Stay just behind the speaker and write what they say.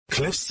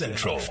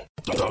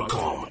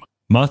CliffCentral.com.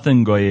 Martha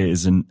Ngoye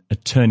is an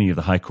attorney of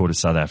the High Court of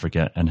South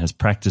Africa and has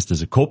practiced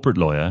as a corporate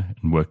lawyer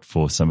and worked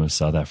for some of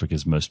South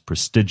Africa's most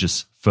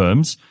prestigious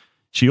firms.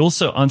 She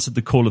also answered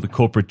the call of the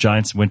corporate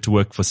giants and went to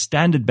work for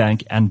Standard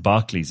Bank and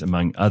Barclays,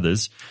 among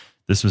others.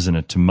 This was in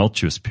a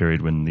tumultuous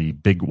period when the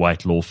big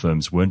white law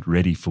firms weren't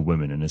ready for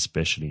women, and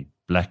especially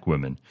black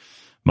women.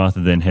 Martha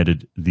then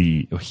heeded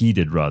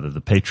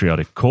the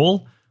patriotic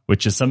call,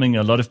 which is something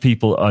a lot of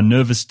people are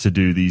nervous to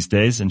do these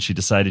days, and she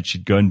decided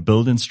she'd go and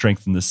build and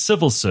strengthen the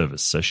civil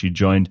service. So she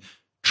joined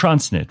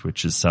Transnet,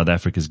 which is South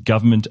Africa's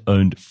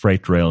government-owned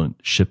freight rail and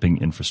shipping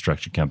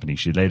infrastructure company.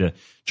 She later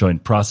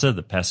joined PRASA,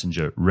 the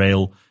passenger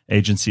rail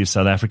agency of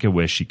South Africa,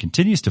 where she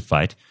continues to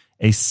fight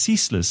a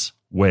ceaseless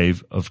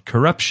wave of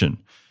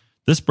corruption.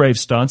 This brave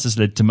stance has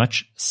led to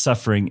much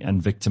suffering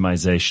and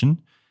victimization,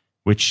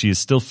 which she is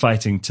still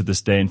fighting to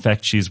this day. In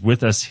fact, she is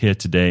with us here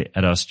today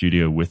at our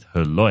studio with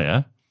her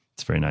lawyer.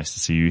 It's very nice to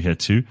see you here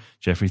too.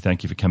 Geoffrey,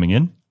 thank you for coming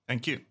in.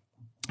 Thank you.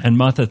 And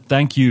Martha,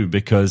 thank you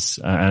because,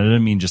 I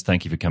don't mean just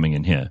thank you for coming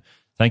in here.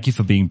 Thank you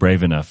for being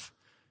brave enough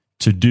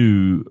to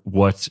do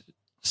what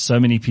so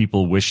many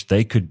people wish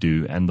they could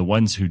do. And the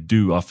ones who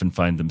do often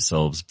find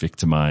themselves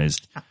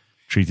victimized,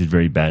 treated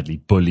very badly,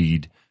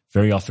 bullied,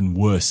 very often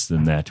worse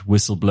than that.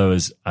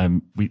 Whistleblowers,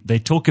 they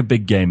talk a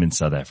big game in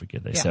South Africa.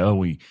 They say,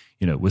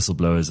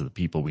 whistleblowers are the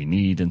people we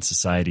need in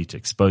society to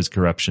expose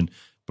corruption.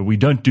 But we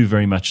don't do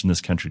very much in this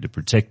country to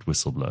protect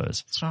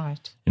whistleblowers. That's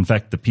right. In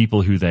fact, the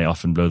people who they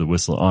often blow the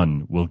whistle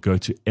on will go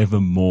to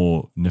ever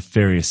more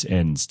nefarious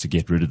ends to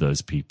get rid of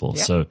those people.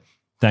 Yep. So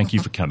thank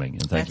you for coming,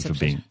 and thank you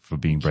for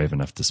being brave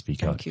enough to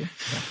speak out. Thank you.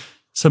 Yeah.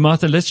 So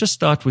Martha, let's just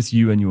start with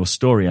you and your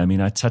story. I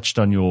mean, I touched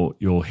on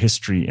your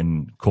history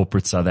in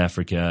corporate South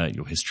Africa,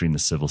 your history in the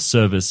civil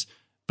service,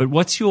 but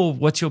what's your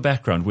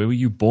background? Where were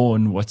you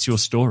born? What's your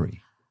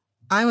story?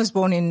 I was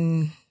born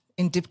in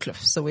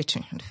Diepkloof,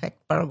 Soweto, in fact,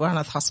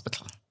 Baragwanath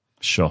Hospital.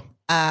 Sure.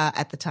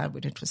 At the time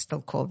when it was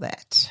still called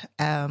that.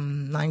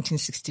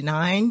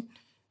 1969,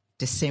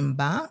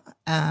 December.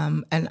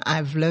 And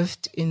I've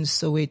lived in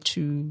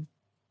Soweto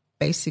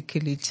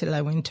basically till I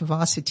went to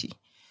varsity.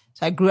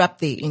 So I grew up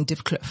there in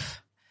Diepkloof.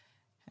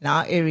 And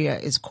our area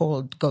is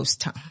called Ghost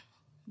Town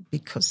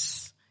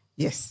because,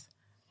 yes,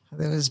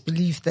 there was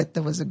belief that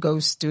there was a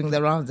ghost doing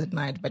the rounds at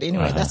night. But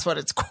anyway, that's what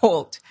it's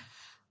called.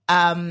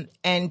 And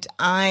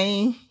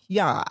I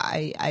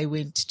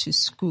went to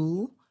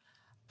school,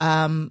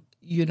 in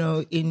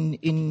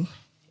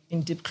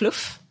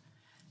Diepkloof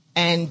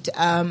and,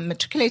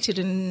 matriculated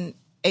in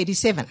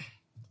 87.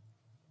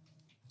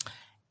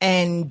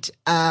 And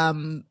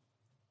then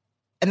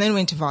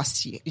went to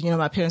varsity.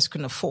 My parents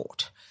couldn't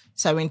afford.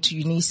 So I went to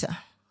UNISA,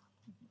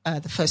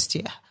 the first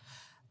year,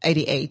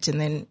 88.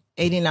 And then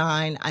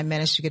 89, I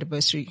managed to get a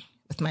bursary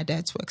with my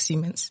dad's work,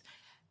 Siemens.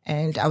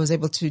 And I was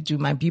able to do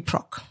my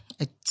BProc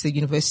at the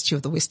University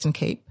of the Western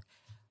Cape.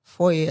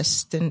 4 years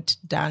stint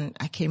done.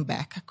 I came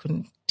back. I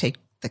couldn't take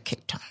the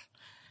Cape Town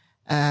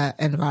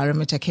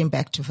environment. I came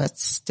back to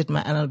Wits, did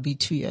my LLB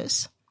 2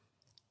 years.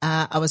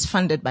 I was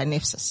funded by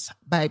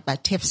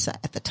TEFSA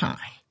at the time.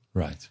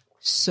 Right.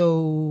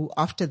 So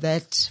after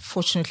that,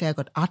 fortunately, I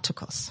got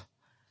articles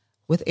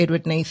with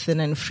Edward Nathan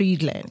and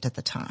Friedland at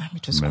the time.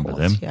 It was Remember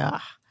called. them? Yeah.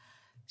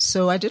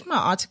 So I did my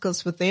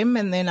articles with them,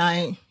 and then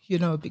I,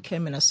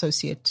 became an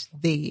associate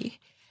there.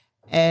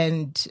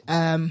 And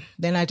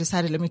then I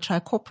decided, let me try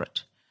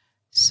corporate.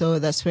 So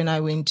that's when I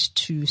went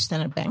to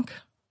Standard Bank.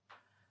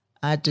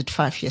 I did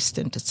 5 years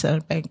stint at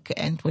Standard Bank,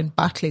 and when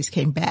Barclays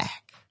came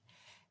back,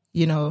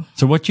 So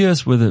what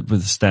years were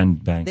the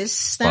Standard Bank? This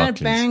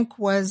Standard Barclays? Bank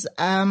was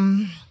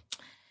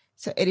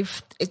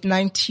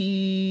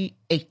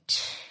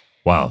 98.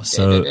 Wow.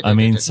 So,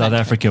 South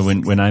Africa,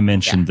 when I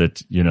mentioned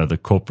that, the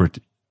corporate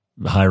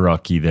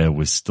hierarchy there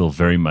was still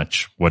very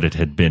much what it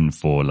had been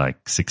for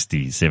like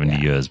 60, 70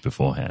 years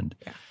beforehand.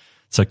 Yeah.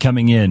 So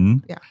coming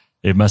in,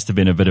 it must have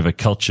been a bit of a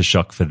culture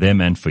shock for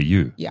them and for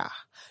you. Yeah.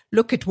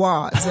 Look, it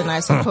was. And I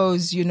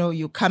suppose,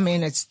 you come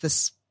in, it's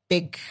this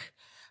big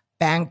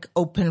bank,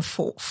 open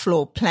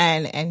floor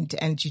plan,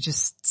 and you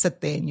just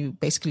sit there and you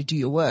basically do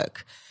your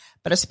work.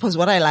 But I suppose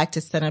what I liked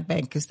at Standard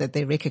Bank is that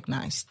they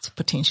recognized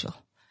potential,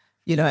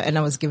 and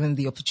I was given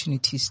the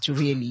opportunities to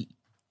really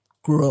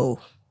grow.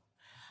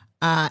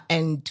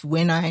 And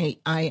when I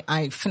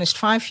finished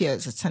 5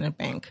 years at Standard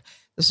Bank,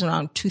 this was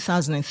around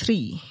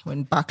 2003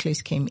 when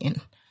Barclays came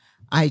in.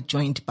 I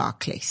joined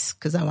Barclays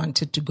because I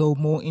wanted to go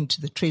more into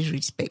the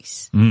treasury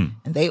space. And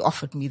they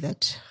offered me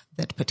that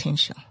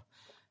potential.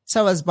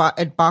 So I was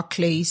at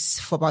Barclays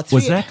for about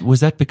 3 years.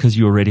 Was that because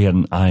you already had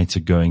an eye to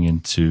going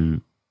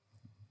into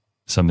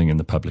something in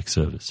the public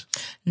service?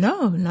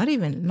 No, not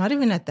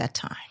even at that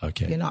time.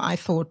 Okay. I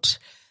thought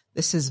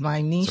this is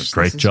my niche. It's a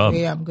great job. This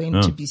is where I'm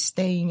going to be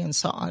staying and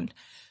so on.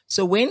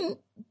 So when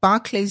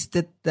Barclays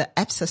did the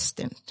ABSA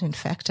stint, in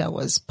fact, I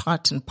was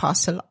part and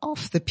parcel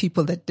of the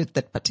people that did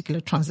that particular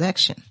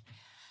transaction.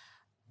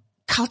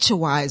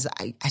 Culture-wise,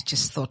 I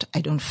just thought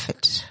I don't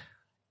fit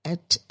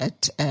at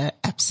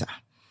ABSA.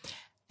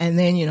 And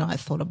then, I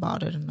thought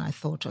about it and I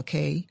thought,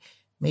 okay,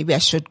 maybe I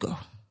should go.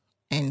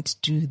 and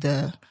do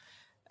the,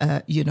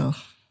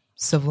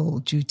 civil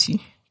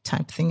duty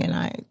type thing.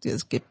 And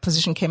this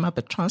position came up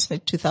at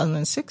Transnet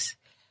 2006.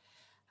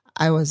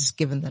 I was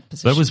given that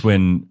position. That was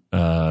when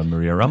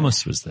Maria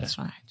Ramos was there. That's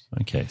right.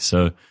 Okay,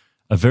 so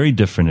a very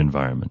different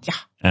environment. Yeah.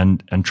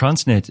 And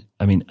Transnet,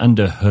 I mean,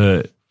 under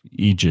her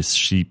aegis,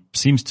 she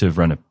seems to have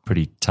run a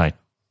pretty tight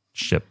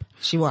ship.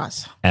 She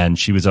was. And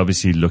she was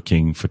obviously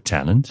looking for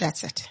talent.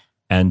 That's it.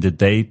 And did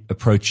they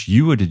approach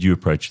you or did you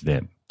approach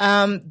them?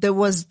 They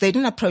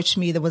didn't approach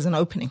me. There was an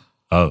opening.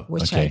 Oh,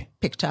 which okay. I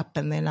picked up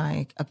and then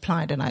I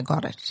applied and I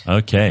got it.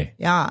 Okay.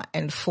 Yeah.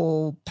 And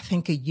for, I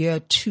think, a year or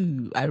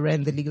two, I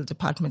ran the legal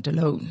department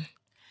alone.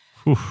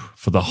 Whew,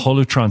 for the whole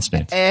of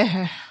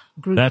Transnet.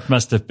 Group. That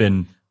must have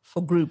been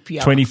for group,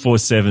 yeah.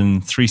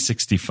 24/7,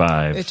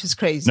 365. It was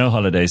crazy. No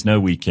holidays, no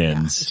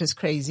weekends. Yeah, it was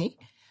crazy.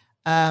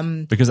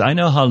 Because I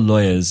know how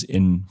lawyers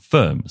in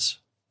firms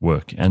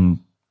work and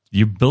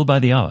you bill by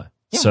the hour.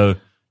 Yeah. So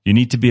you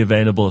need to be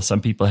available.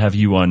 Some people have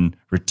you on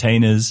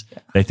retainers. Yeah.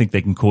 They think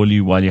they can call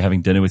you while you're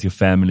having dinner with your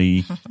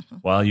family,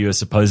 while you're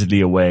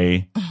supposedly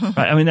away. Right?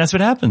 I mean, that's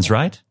what happens,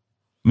 right?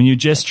 I mean, you're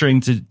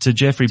gesturing to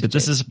Geoffrey, but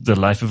this is the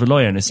life of a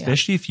lawyer. And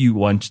especially if you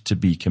want to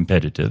be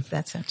competitive.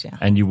 That's it, yeah.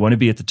 And you want to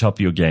be at the top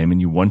of your game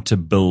and you want to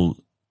bill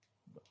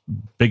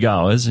big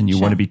hours and you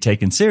want to be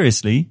taken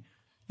seriously,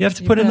 you have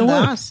to put in the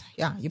work. Hours.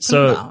 Yeah, you put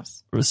in the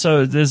hours.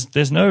 So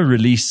there's no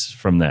release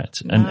from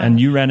that. And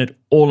you ran it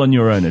all on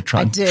your own at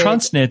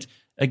Transnet.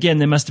 Again,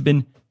 there must have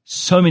been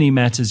so many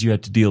matters you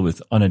had to deal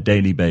with on a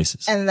daily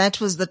basis. And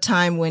that was the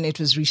time when it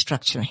was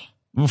restructuring,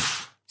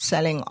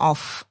 selling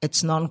off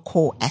its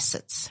non-core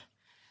assets.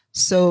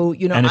 So,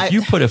 and if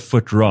you put a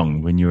foot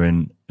wrong when you're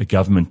in a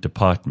government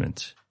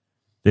department,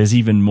 there's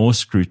even more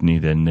scrutiny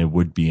than there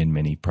would be in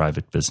many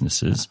private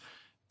businesses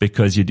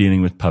because you're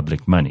dealing with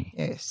public money.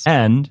 Yes.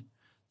 And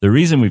the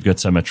reason we've got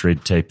so much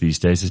red tape these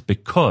days is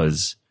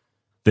because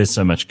there's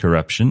so much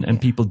corruption and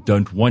people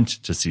don't want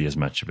to see as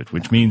much of it,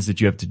 which means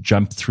that you have to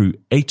jump through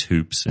 8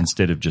 hoops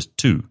instead of just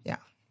 2. Yeah.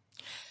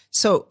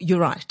 So you're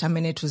right. I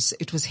mean, it was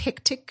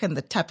hectic and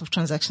the type of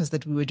transactions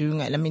that we were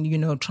doing. I mean,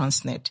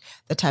 Transnet,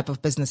 the type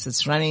of business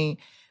it's running,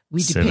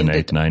 we 7,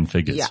 8, 9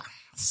 figures. Yeah.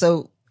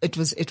 So it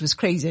was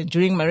crazy. And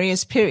during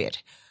Maria's period,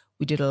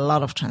 we did a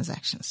lot of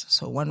transactions.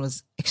 So one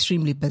was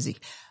extremely busy,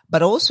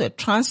 but also at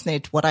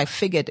Transnet, what I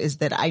figured is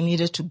that I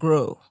needed to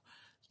grow,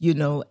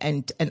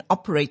 and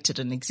operate at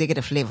an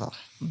executive level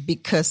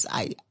because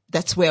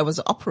that's where I was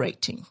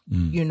operating,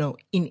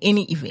 in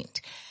any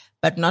event,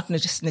 but not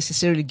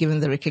necessarily given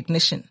the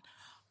recognition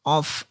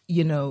of,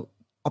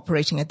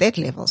 operating at that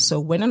level. So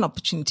when an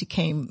opportunity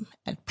came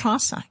at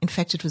PRASA, in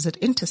fact, it was at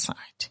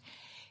Intersight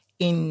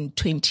in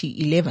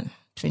 2010,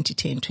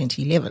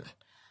 2011,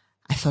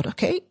 I thought,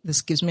 okay,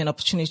 this gives me an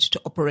opportunity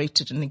to operate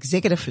at an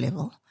executive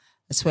level.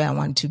 That's where I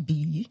want to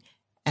be.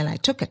 And I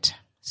took it.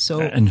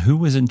 So, and who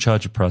was in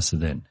charge of PRASA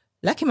then?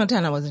 Lucky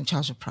Montana was in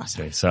charge of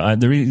PRASA. Okay, so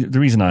the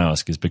reason I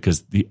ask is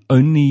because the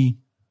only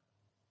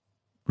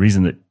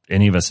reason that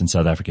any of us in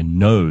South Africa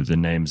know the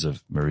names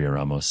of Maria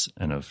Ramos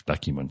and of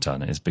Lucky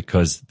Montana is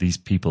because these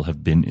people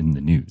have been in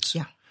the news.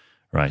 Yeah.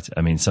 Right.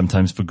 I mean,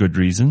 sometimes for good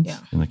reasons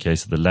in the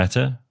case of the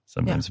latter,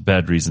 sometimes for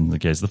bad reasons in the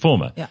case of the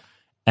former. Yeah.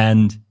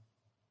 And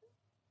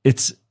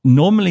it's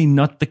normally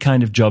not the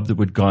kind of job that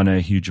would garner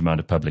a huge amount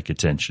of public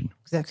attention.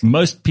 Exactly.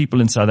 Most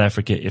people in South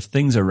Africa, if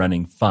things are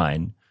running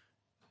fine,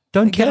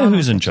 don't care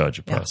who's in charge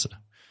of PRASA.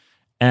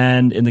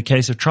 And in the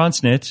case of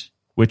Transnet,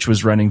 which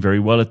was running very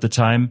well at the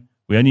time,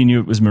 we only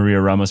knew it was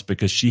Maria Ramos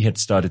because she had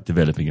started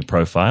developing a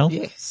profile.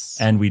 Yes.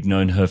 And we'd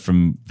known her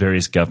from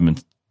various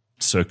government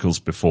circles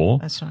before.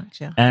 That's right,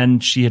 yeah.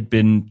 And she had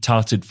been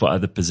touted for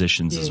other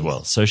positions as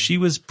well. So she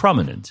was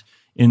prominent.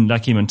 In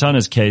Lucky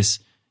Montana's case,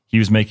 he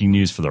was making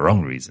news for the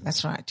wrong reasons.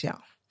 That's right, yeah.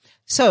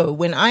 So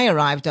when I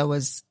arrived, I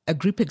was a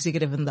group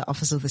executive in the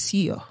office of the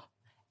CEO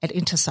at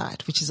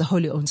Intersight, which is a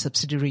wholly owned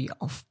subsidiary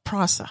of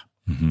PRASA.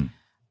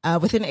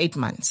 Mm-hmm. Within 8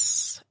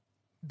 months,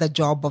 the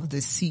job of the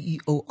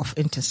CEO of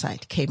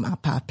Intersight came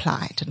up. I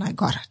applied and I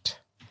got it.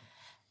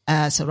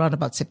 So around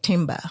about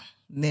September,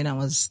 then I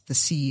was the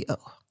CEO.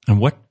 And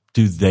what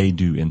do they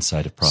do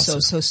inside of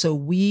PRASA? So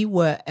we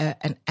were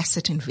an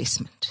asset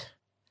investment.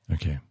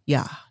 Okay.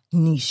 Yeah.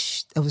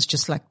 Niche. There was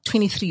just like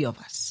 23 of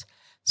us.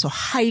 So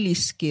highly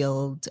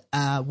skilled.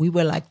 We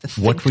were like the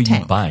think tank. What were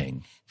you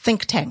buying?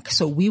 Think tank.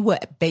 So we were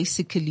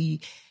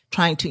basically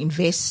trying to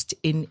invest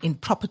in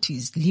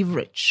properties,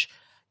 leverage,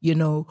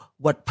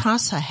 what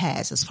PRASA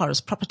has as far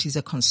as properties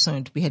are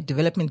concerned. We had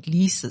development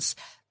leases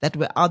that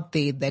were out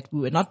there that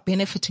we were not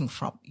benefiting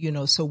from,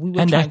 so we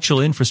were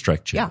actual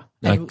infrastructure. Yeah.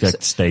 Like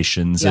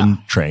stations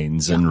and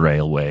trains and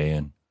railway.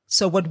 And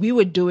so what we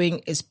were doing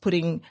is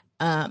putting,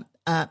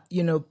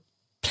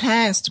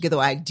 plans together,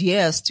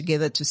 ideas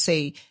together to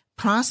say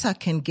PRASA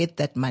can get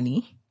that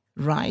money,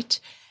 right?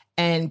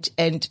 And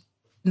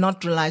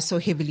not rely so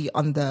heavily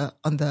on the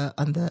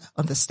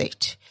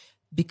state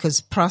because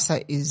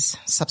PRASA is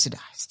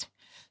subsidized.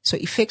 So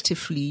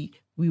effectively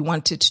we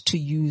wanted to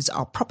use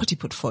our property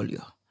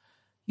portfolio,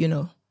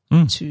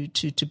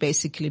 to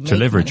basically make to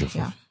leverage money. it.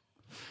 Yeah.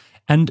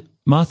 And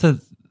Martha,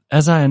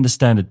 as I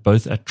understand it,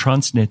 both at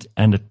Transnet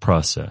and at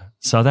PRASA,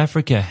 South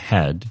Africa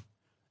had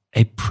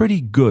a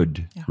pretty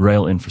good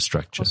rail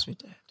infrastructure. Of course we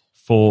did.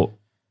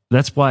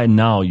 That's why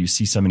now you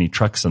see so many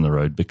trucks on the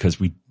road, because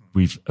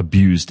we've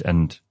abused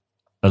and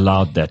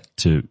allowed that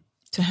to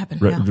happen,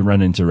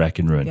 run into rack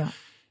and ruin. Yeah.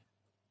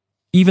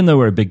 Even though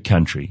we're a big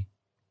country,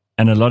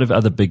 and a lot of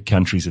other big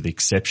countries, with the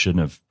exception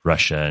of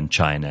Russia and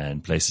China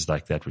and places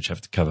like that, which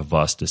have to cover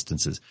vast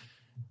distances,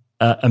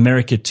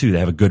 America too, they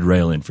have a good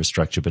rail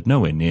infrastructure, but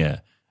nowhere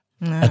near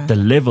at the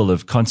level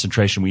of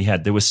concentration we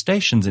had. There were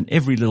stations in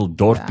every little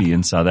dorpie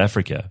in South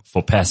Africa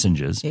for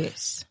passengers.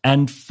 Yes.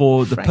 And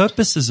for the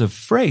purposes of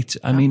freight,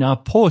 I mean, our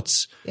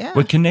ports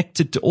were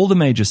connected to all the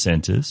major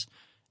centers.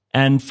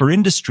 And for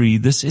industry,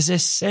 this is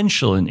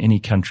essential in any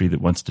country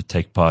that wants to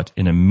take part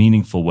in a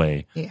meaningful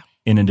way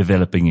in a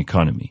developing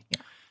economy.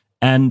 Yeah.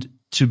 And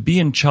to be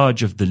in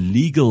charge of the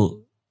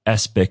legal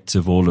aspects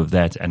of all of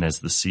that, and as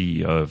the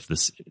CEO of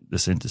this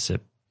Intersight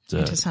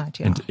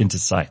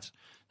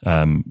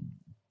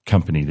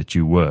company that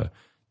you were,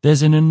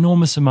 there's an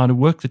enormous amount of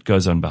work that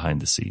goes on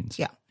behind the scenes.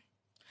 Yeah,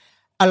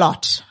 a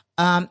lot.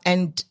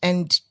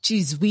 And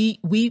geez, we,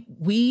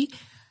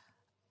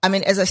 I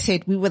mean, as I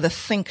said, we were the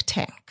think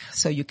tank.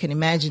 So you can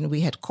imagine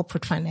we had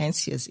corporate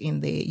financiers in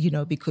there, you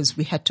know, because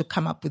we had to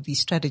come up with these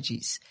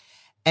strategies.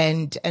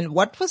 And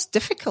what was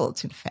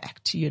difficult, in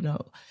fact, you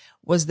know,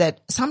 was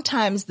that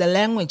sometimes the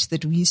language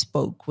that we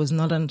spoke was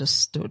not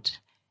understood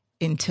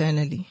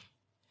internally,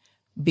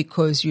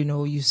 because, you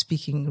know, you're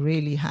speaking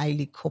really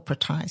highly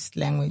corporatized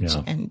language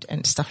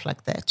and stuff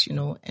like that, you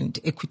know, and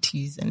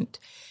equities and,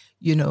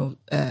 you know,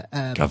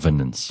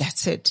 governance.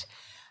 That's it.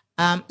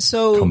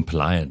 So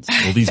compliance,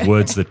 all these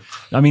words that,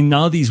 I mean,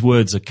 now these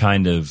words are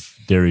kind of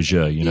de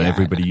rigueur, you know,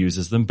 everybody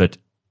uses them, but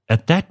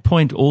at that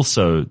point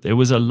also, there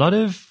was a lot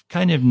of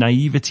kind of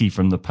naivety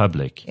from the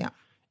public. Yeah.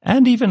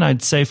 And even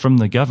I'd say from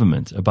the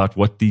government about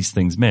what these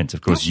things meant.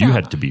 Of course, you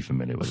had to be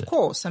familiar with it. Of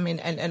course. I mean,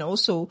 and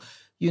also,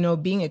 you know,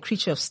 being a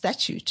creature of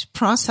statute,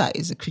 PRASA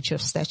is a creature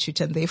of statute,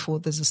 and therefore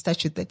there's a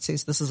statute that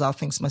says this is how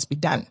things must be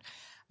done.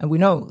 And we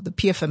know the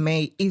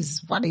PFMA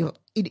is what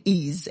it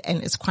is,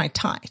 and it's quite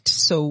tight.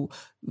 So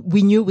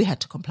we knew we had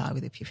to comply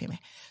with the PFMA.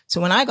 So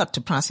when I got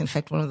to PRASA, in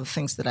fact, one of the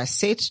things that I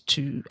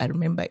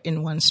remember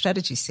in one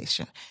strategy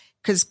session,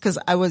 because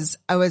I was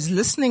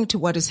listening to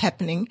what is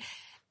happening,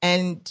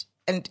 and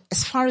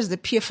as far as the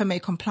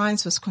PFMA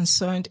compliance was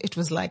concerned, it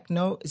was like,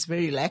 no, it's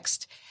very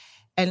relaxed.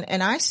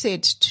 And I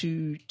said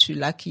to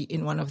Lucky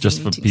in one of the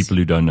meetings. Just for people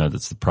who don't know,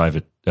 that's the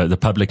public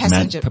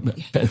passenger.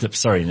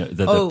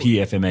 The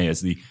PFMA is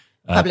the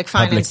Public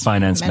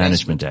Finance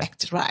Management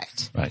Act.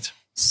 Right.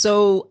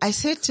 So I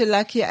said to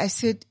Lucky, I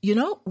said, you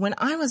know, when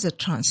I was at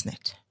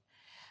Transnet,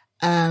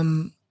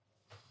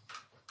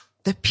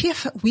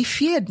 we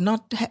feared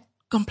not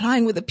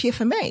complying with the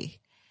PFMA,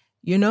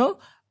 you know,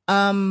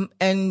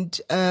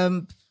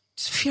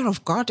 fear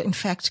of God. In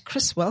fact,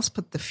 Chris Wells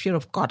put the fear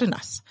of God in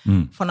us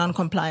for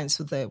non-compliance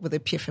with the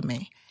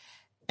PFMA.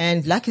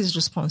 And Lucky's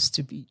response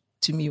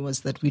to me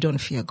was that we don't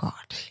fear God.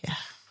 Yeah.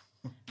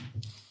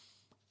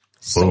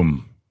 So,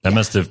 boom. That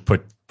must have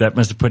put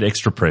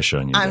extra pressure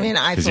on you. I mean,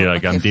 because you're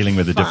like, I'm dealing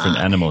with a different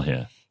animal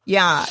here.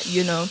 Yeah,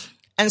 you know.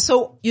 And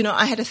so, you know,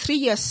 I had a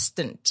 3-year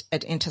stint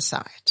at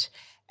Intersight,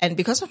 and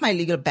because of my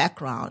legal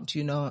background,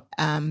 you know,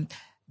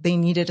 they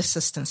needed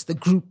assistance. The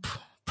group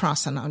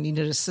PRASA now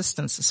needed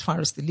assistance as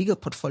far as the legal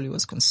portfolio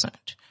was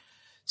concerned.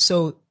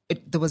 So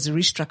there was a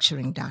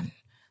restructuring done.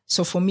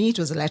 So for me, it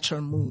was a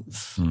lateral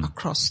move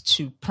across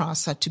to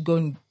PRASA to go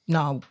and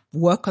now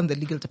work on the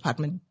legal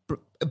department,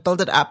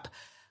 build it up,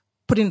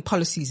 put in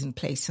policies in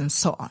place and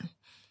so on.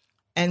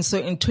 And so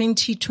in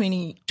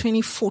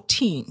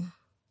 2014,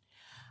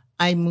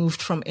 I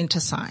moved from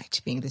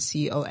Intersight, being the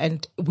CEO,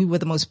 and we were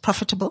the most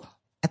profitable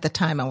at the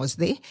time I was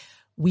there.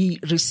 We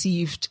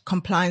received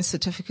compliance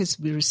certificates.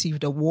 We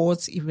received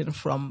awards even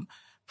from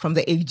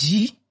the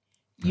AG,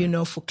 you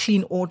know, for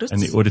clean audits. And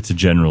the Auditor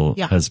General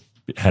has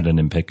had an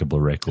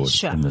impeccable record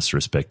in this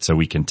respect. So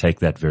we can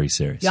take that very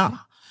seriously. Yeah.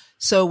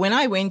 So when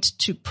I went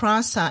to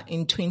PRASA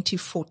in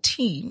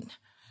 2014,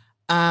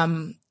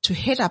 to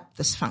head up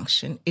this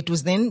function, it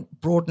was then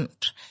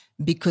broadened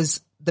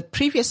because the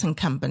previous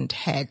incumbent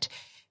had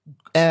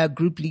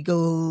group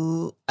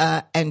legal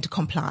and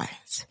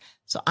compliance.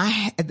 So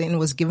I then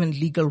was given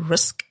legal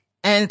risk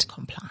and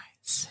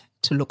compliance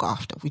to look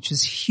after, which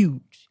was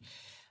huge.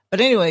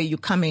 But anyway, you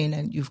come in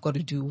and you've got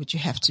to do what you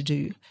have to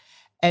do.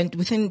 And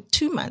within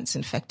 2 months,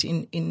 in fact,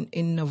 in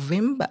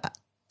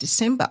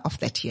December of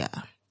that year,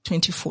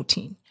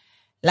 2014,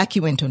 Lucky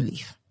went on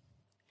leave.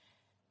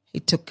 He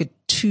took a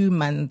 2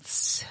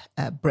 months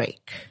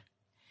break.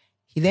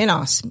 He then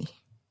asked me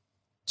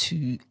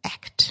to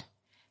act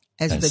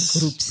as the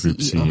group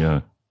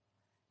CEO.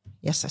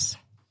 Yes.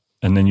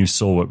 And then you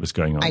saw what was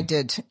going on. I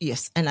did,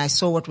 yes. And I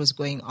saw what was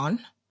going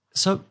on.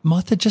 So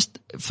Martha,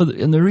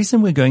 and the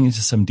reason we're going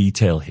into some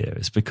detail here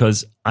is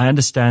because I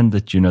understand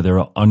that, you know, there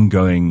are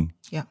ongoing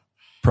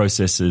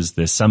processes.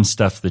 There's some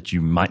stuff that you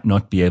might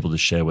not be able to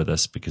share with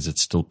us because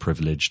it's still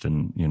privileged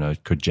and, you know,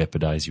 it could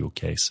jeopardize your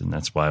case. And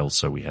that's why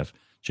also we have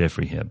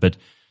Geoffrey here. But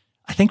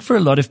I think for a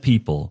lot of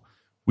people,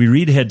 we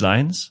read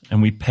headlines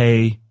and we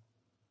pay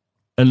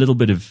a little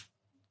bit of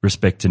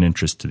respect and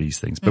interest to these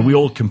things. But we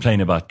all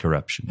complain about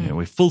corruption. You know,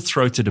 we're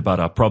full-throated about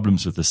our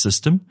problems with the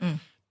system.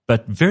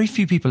 But very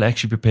few people are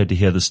actually prepared to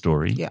hear the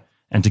story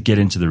and to get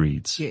into the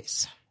reads.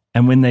 Yes.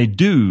 And when they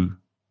do,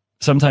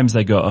 sometimes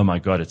they go, oh my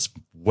God, it's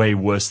way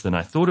worse than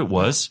I thought it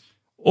was.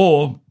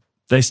 Or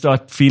they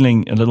start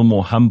feeling a little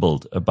more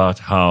humbled about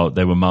how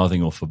they were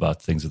mouthing off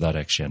about things without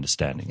actually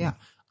understanding them.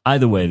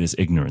 Either way, there's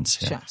ignorance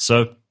here. Sure.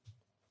 So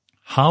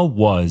how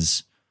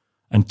was,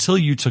 until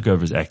you took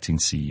over as acting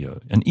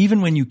CEO, and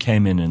even when you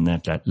came in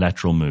that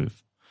lateral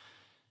move,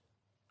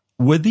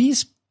 were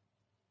these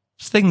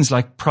things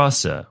like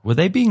PRASA, were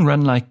they being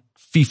run like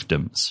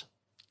fiefdoms?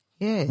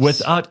 Yes.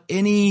 Without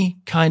any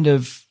kind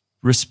of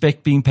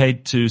respect being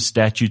paid to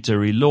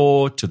statutory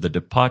law, to the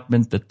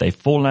department that they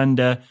fall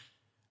under?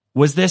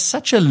 Was there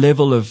such a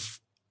level of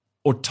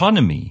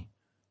autonomy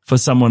for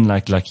someone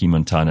like Lucky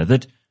Montana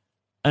that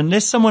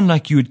unless someone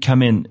like you had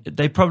come in,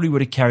 they probably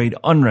would have carried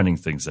on running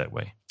things that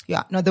way?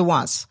 Yeah, no, there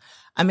was.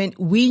 I mean,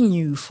 we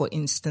knew, for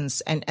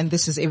instance, and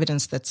this is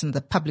evidence that's in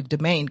the public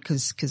domain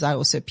because I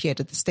also appeared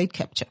at the state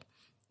capture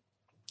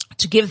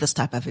to give this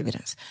type of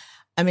evidence.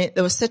 I mean,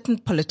 there were certain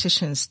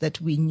politicians that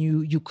we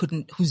knew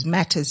whose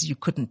matters you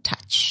couldn't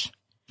touch.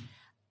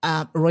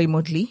 Roy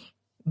Modley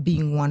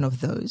being one of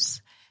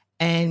those.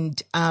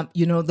 And,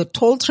 the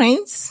toll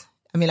trains.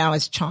 I mean, I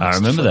was charged. I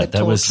remember that.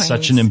 That was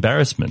such an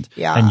embarrassment.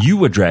 Yeah. And you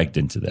were dragged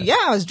into that. Yeah,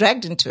 I was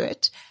dragged into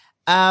it.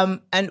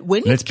 And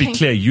when Let's be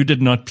clear, you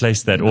did not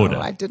place that order.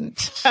 No, I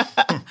didn't.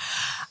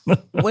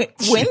 when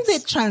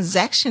the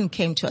transaction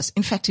came to us,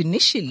 in fact,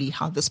 initially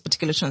how this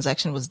particular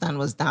transaction was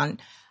done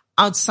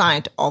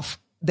outside of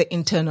the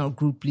internal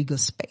group legal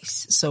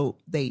space. So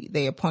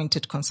they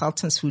appointed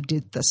consultants who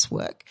did this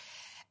work.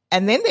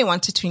 And then they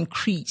wanted to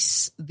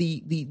increase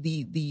the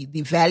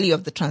value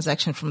of the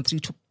transaction from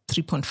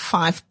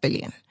 3.5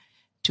 billion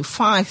to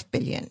 5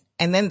 billion.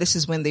 And then this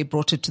is when they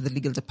brought it to the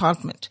legal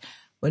department.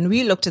 When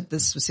we looked at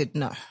this, we said,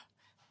 no,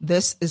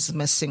 this is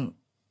missing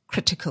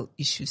critical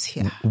issues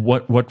here.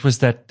 What was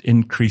that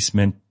increase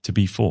meant to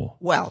be for?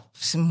 Well,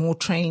 some more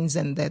trains,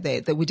 and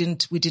we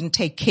didn't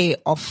take care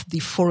of the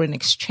foreign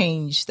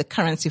exchange, the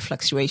currency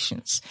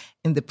fluctuations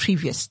in the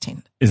previous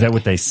 10. Is that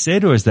what they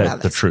said, or is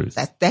that the truth?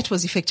 That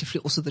was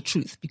effectively also the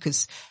truth,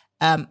 because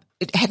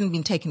it hadn't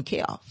been taken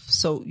care of.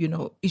 So,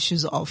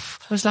 issues of...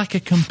 It was like a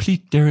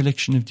complete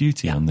dereliction of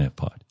duty on their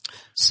part.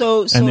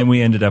 So and then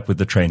we ended up with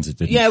the trains that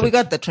didn't fit. We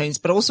got the trains.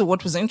 But also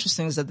what was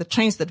interesting is that the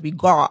trains that we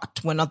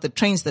got were not the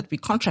trains that we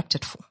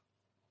contracted for.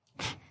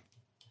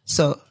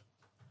 So.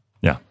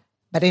 Yeah.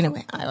 But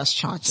anyway, I was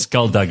charged.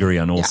 Skullduggery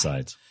on all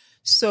sides.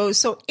 So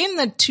in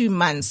the 2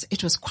 months,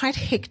 it was quite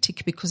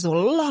hectic because there were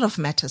a lot of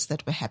matters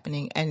that were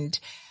happening. And,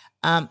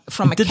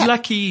 did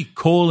Lucky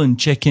call and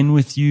check in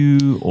with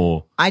you,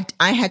 or? I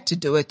had to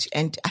do it,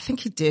 and I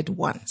think he did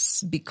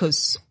once,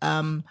 because,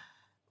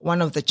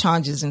 one of the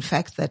charges, in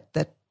fact,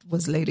 that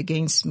was laid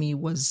against me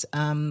was,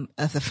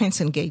 the fence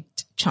and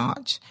gate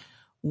charge,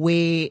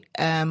 where,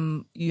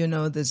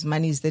 there's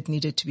monies that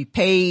needed to be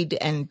paid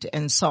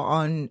and so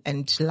on,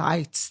 and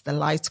the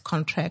lights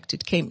contract,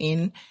 it came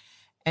in,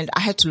 and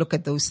I had to look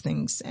at those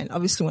things. And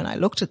obviously when I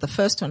looked at the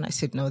first one, I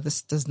said, no,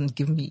 this doesn't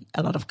give me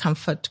a lot of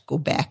comfort. Go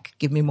back,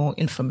 give me more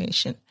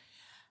information.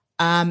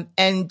 And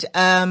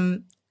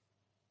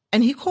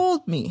he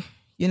called me,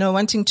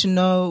 wanting to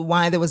know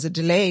why there was a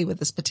delay with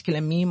this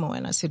particular memo.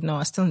 And I said, no,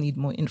 I still need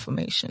more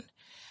information.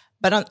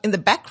 But in the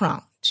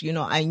background,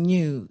 I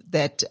knew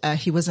that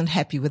he wasn't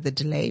happy with the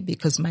delay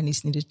because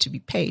monies needed to be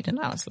paid. And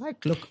I was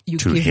like, look, you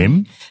to give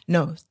him? Me.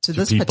 No, to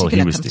this people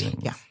particular he was company. dealing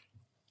with. Yeah.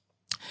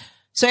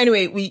 So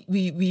anyway,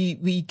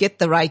 we get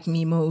the right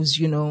memos,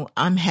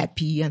 I'm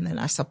happy, and then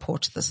I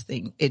support this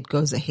thing. It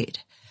goes ahead.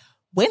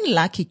 When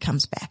Lucky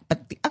comes back,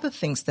 but the other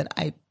things that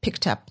I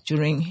picked up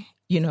during,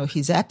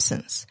 his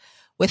absence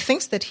were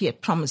things that he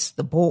had promised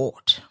the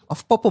board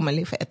of Popo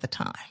Malefe at the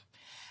time.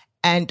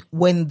 And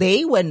when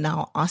they were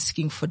now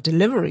asking for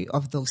delivery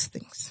of those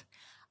things,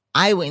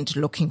 I went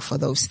looking for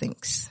those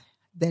things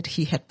that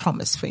he had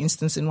promised. For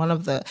instance, in one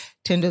of the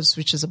tenders,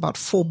 which is about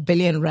 4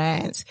 billion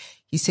rands,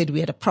 he said we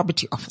had a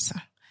property officer,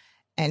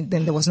 and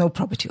then there was no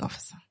property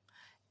officer,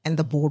 and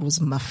the board was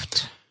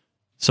muffed.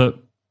 So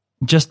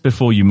just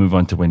before you move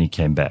on to when he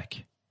came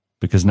back,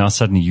 because now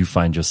suddenly you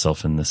find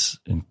yourself in this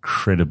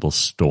incredible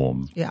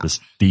storm, this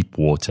deep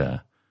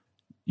water,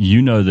 you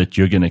know that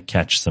you're going to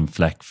catch some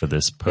flack for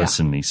this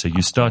personally. Yeah, so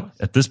you start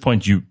at this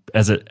point, you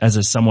as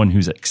someone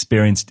who's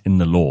experienced in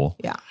the law,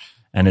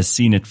 and has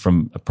seen it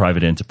from a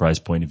private enterprise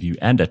point of view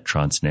and at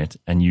Transnet,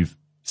 and you've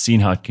seen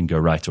how it can go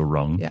right or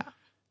wrong. Yeah.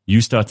 You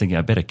start thinking,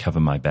 I better cover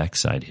my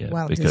backside here,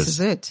 well, because this is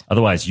it.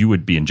 Otherwise you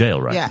would be in jail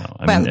right now.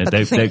 I mean,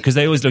 because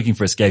they're always looking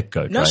for a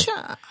scapegoat, right?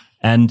 Sure.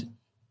 And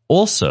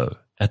also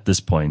at this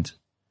point,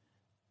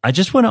 I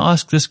just want to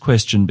ask this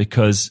question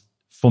because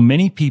for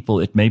many people,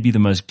 it may be the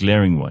most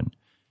glaring one.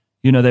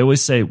 They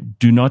always say,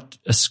 do not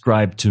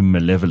ascribe to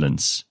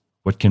malevolence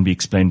what can be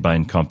explained by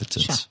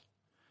incompetence. Sure.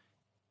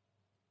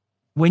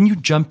 when you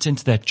jumped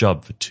into that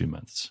job for 2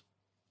 months,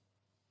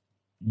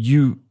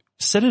 you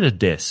sit at a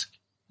desk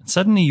and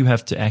suddenly you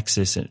have to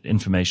access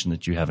information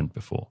that you haven't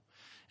before.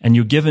 And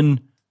you're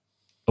given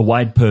a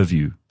wide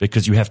purview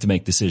because you have to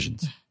make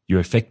decisions. You're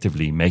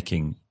effectively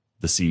making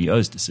the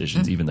CEO's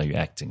decisions, even though you're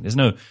acting. There's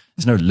no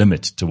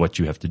limit to what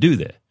you have to do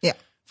there. Yeah.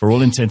 For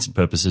all intents and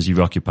purposes, you've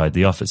occupied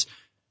the office.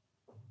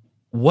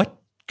 What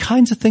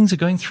kinds of things are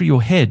going through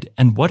your head,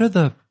 and what are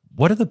the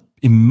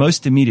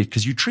most immediate?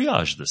 Because you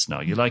triage this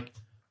now. You're like,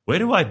 where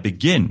do I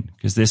begin?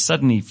 Because there's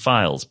suddenly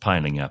files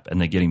piling up,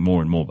 and they're getting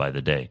more and more by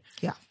the day.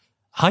 Yeah.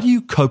 How do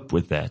you cope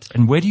with that,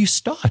 and where do you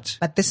start?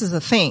 But this is the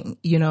thing,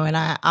 and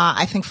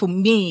I think for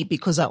me,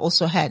 because I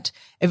also had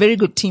a very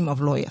good team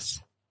of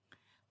lawyers,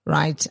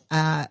 right?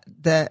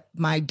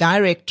 My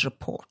direct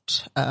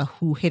report,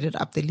 who headed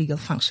up the legal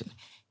function,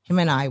 him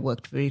and I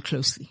worked very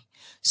closely.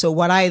 So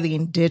what I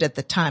then did at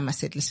the time, I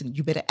said, listen,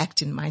 you better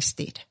act in my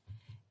stead,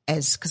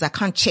 because I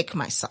can't check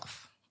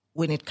myself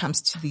when it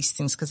comes to these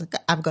things, because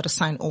I've got to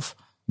sign off.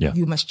 Yeah.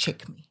 You must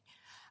check me.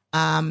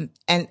 And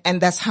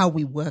that's how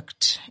we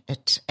worked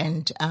it.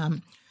 And,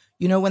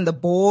 when the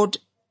board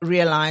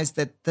realized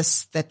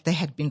that they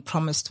had been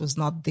promised was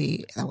not there,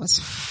 that was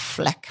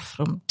flack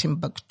from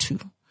Timbuktu.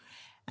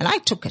 And I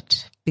took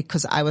it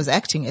because I was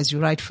acting, as you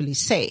rightfully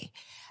say.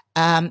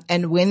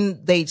 And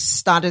when they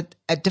started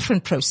a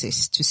different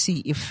process to see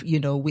if,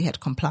 we had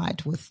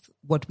complied with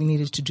what we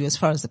needed to do as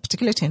far as the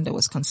particular tender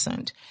was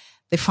concerned,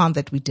 they found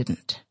that we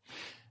didn't.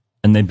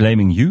 And they're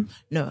blaming you?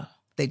 No,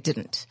 they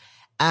didn't.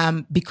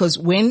 Because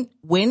when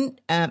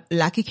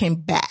Lucky came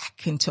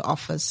back into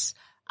office,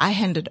 I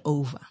handed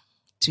over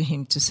to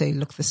him to say,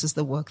 look, this is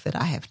the work that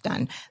I have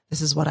done.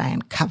 This is what I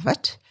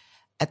uncovered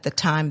at the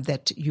time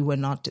that you were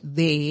not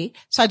there.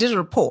 So I did a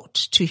report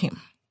to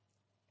him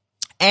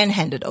and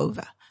handed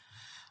over.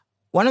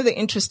 One of the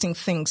interesting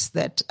things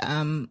that,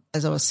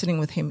 as I was sitting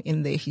with him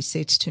in there, he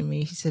said to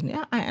me,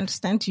 yeah, I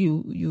understand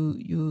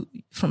you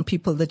from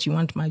people that you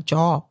want my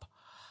job.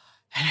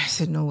 And I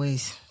said, no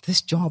ways,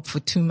 this job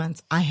for 2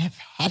 months, I have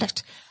had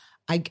it.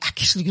 I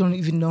actually don't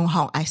even know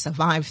how I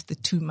survived the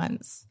 2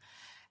 months.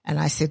 And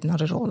I said,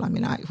 not at all. I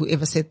mean,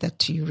 whoever said that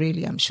to you,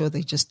 really, I'm sure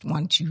they just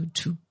want you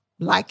to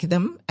like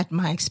them at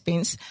my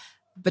expense.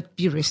 But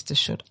be rest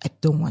assured, I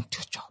don't want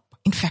your job.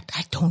 In fact,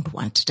 I don't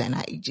want it. And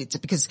it's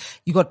because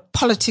you got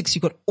politics,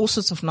 you got all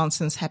sorts of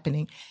nonsense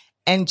happening,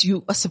 and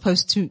you are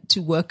supposed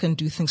to work and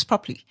do things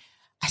properly.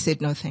 I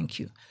said, no, thank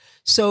you.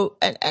 So,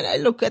 and I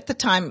look, at the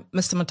time,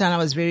 Mr. Montana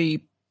was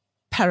very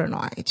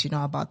paranoid,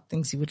 about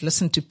things. He would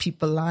listen to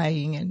people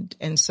lying,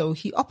 and so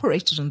he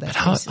operated on that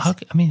basis. I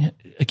mean,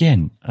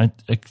 again,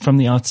 from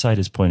the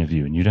outsider's point of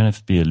view, and you don't have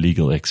to be a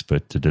legal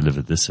expert to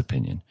deliver this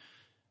opinion,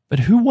 but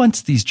who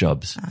wants these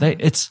jobs?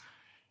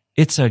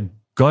 It's a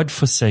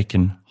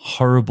godforsaken,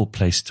 horrible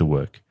place to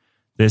work.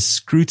 There's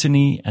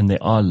scrutiny, and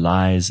there are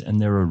lies,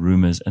 and there are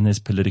rumors, and there's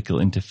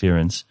political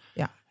interference.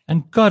 Yeah.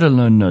 And God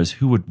alone knows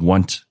who would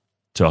want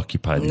to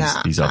occupy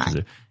these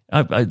offices.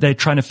 They're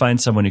trying to find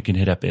someone who can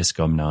hit up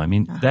ESCOM now. I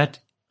mean,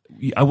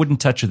 I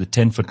wouldn't touch with a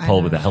 10-foot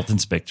pole with a health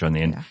inspector on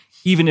the end,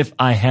 even if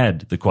I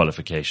had the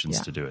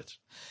qualifications to do it.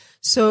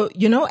 So,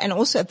 and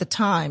also at the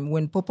time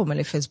when Popo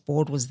Molefe's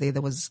board was there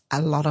was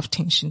a lot of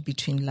tension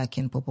between Lucky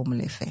and Popo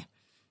Molefe.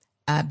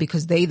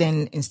 Because they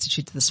then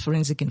instituted this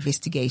forensic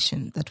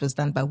investigation that was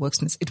done by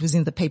Worksmans. It was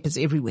in the papers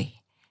everywhere,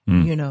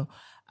 and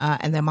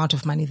the amount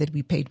of money that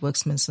we paid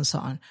Worksmans and so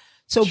on.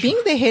 So being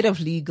the head of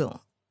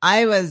legal,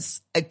 I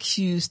was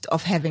accused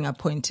of having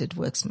appointed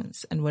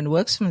Worksmans. And when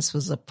Worksmans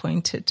was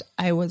appointed,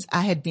 I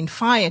had been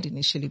fired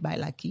initially by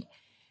Lucky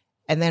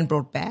and then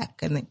brought back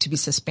and then to be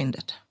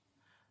suspended.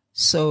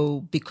 So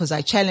because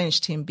I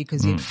challenged him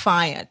because he'd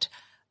fired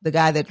the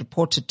guy that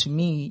reported to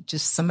me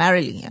just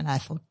summarily. And I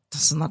thought,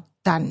 this is not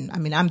done. I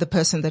mean, I'm the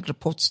person that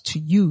reports to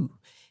you.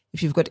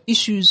 If you've got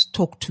issues,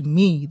 talk to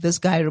me. This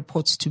guy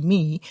reports to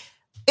me.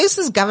 This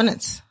is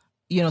governance,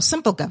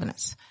 simple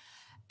governance.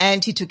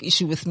 And he took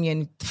issue with me.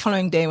 And the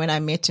following day when I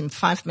met him,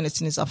 5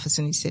 minutes in his office,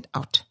 and he said,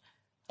 out,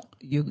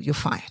 you're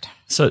fired.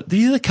 So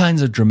these are the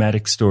kinds of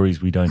dramatic stories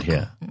we don't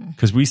hear,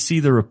 because we see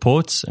the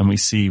reports and we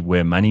see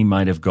where money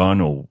might have gone,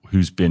 or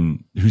who's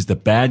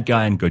the bad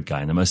guy and good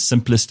guy in the most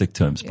simplistic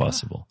terms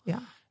possible. Yeah.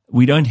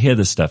 We don't hear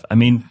this stuff. I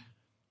mean,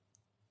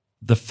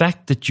 the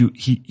fact that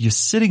you're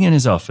sitting in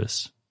his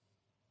office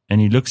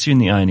and he looks you in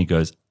the eye and he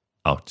goes,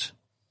 out.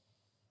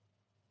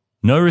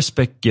 No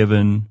respect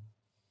given,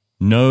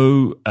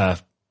 no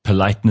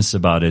politeness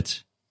about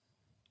it.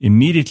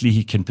 Immediately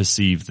he can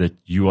perceive that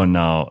you are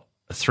now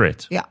a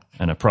threat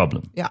and a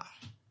problem. Yeah.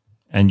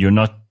 And you're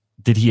not,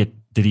 did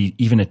he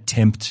even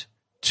attempt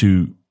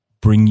to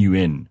bring you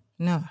in?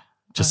 No.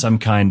 To some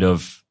kind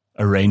of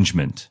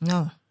arrangement?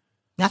 No.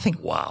 Nothing.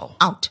 Wow.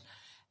 Out.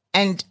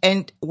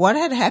 And what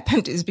had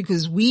happened is,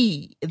 because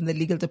we in the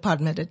legal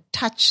department had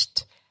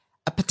touched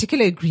a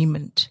particular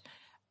agreement,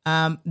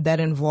 that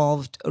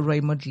involved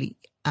Roy Modley,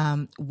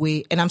 and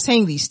I'm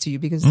saying these to you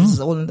because this is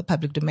all in the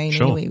public domain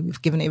anyway.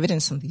 We've given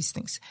evidence on these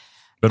things.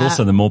 But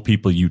also the more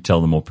people you tell,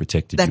 the more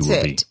protected you will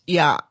be. That's it.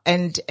 Yeah.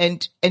 And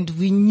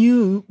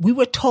we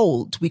were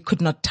told we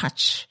could not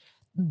touch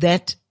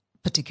that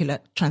particular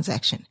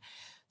transaction.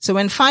 So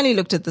when finally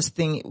looked at this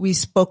thing, we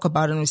spoke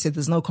about it and we said,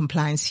 there's no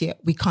compliance here.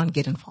 We can't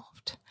get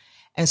involved.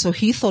 And so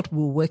he thought we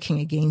were working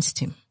against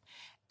him,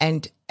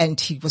 and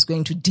he was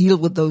going to deal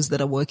with those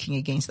that are working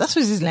against. That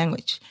was his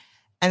language.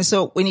 And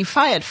so when he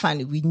fired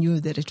Fani, we knew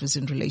that it was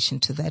in relation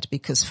to that,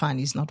 because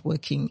Fani is not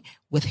working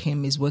with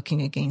him, is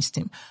working against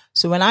him.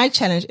 So when I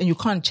challenged, and you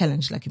can't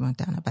challenge Lucky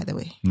Montana, by the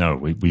way. No,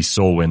 we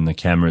saw when the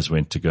cameras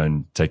went to go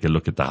and take a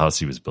look at the house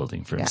he was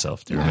building for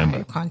himself. Do you remember?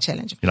 You can't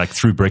challenge him. He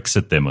threw bricks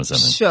at them or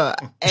something. Sure.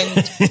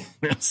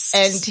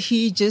 And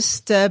he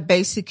just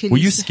basically. Were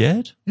you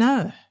scared?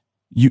 No.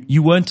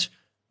 You weren't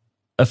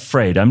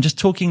afraid. I'm just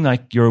talking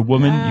like you're a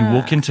woman. You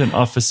walk into an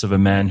office of a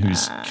man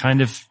who's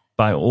kind of,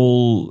 by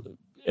all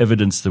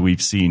evidence that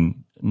we've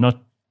seen, not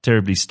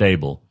terribly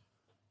stable.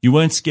 You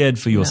weren't scared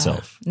for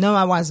yourself. No,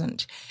 I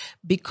wasn't.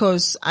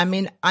 Because, I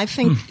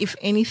think if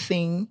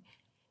anything,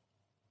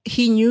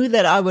 he knew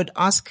that I would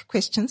ask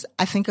questions.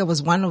 I think I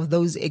was one of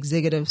those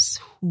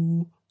executives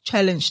who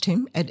challenged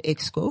him at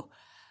Exco.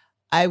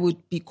 I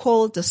would be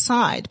called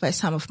aside by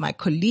some of my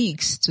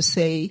colleagues to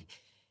say,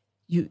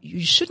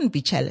 you shouldn't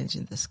be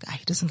challenging this guy.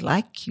 He doesn't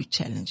like you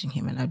challenging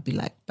him. And I'd be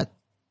like, but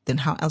then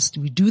how else do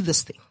we do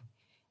this thing?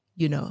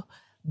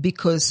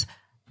 Because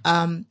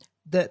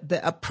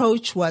the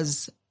approach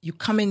was, you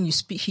come in, you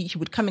speak. He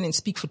would come in and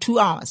speak for 2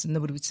 hours, and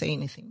nobody would say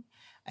anything,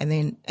 and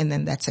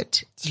then that's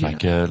it. It's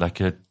like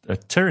a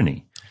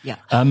tyranny. Yeah.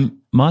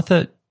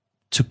 Martha,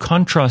 to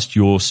contrast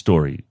your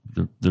story,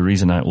 the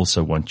reason I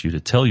also want you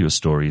to tell your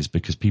story is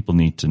because people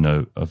need to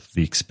know of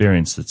the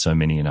experience that so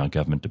many in our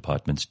government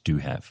departments do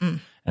have.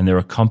 And there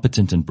are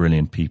competent and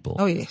brilliant people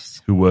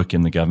who work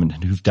in the government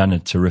and who've done a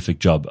terrific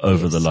job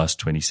over the last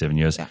 27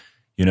 years.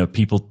 Yeah.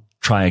 People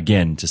try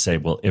again to say,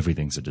 well,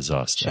 everything's a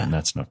disaster, and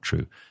that's not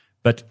true.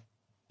 But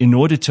in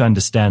order to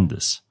understand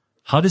this,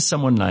 how does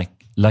someone like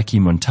Lucky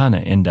Montana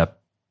end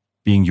up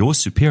being your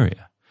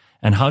superior?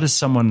 And how does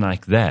someone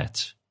like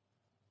that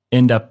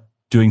end up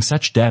doing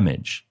such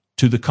damage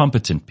to the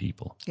competent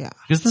people? Yeah.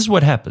 Because this is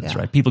what happens,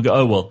 right? People go,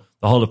 oh, well,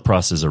 the whole of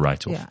PRASA is a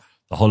write-off. Yeah.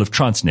 The whole of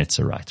Transnet's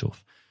a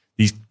write-off.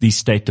 These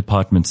state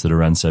departments that are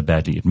run so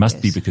badly, it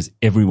must be because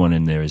everyone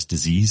in there is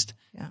diseased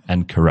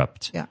and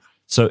corrupt. Yeah.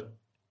 So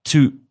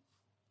to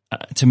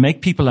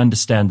make people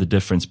understand the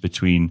difference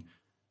between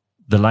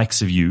the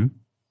likes of you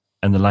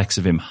and the likes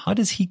of him, how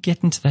does he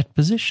get into that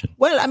position?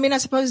 Well, I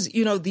suppose,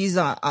 these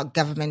are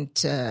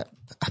government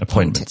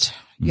appointed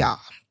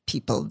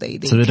people.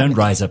 So they don't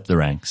rise up the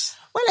ranks.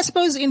 Well, I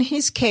suppose in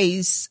his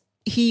case,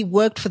 he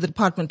worked for the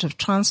Department of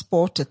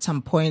Transport at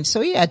some point,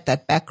 so he had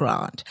that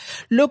background.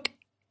 Look,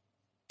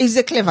 he's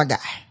a clever guy.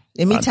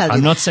 Let me tell you.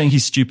 I'm not saying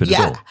he's stupid at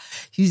all.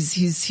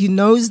 He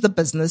knows the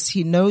business.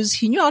 He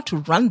knew how to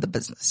run the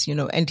business,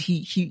 and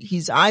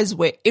his eyes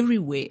were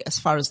everywhere as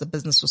far as the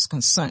business was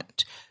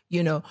concerned,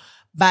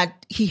 but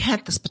he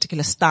had this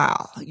particular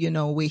style,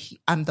 where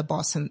I'm the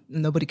boss and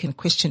nobody can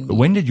question me. But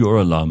when did your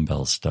alarm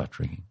bells start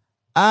ringing?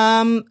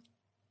 At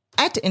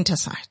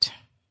Intersight.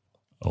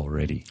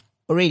 Already,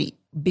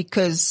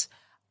 because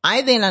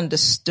I then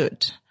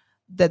understood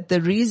that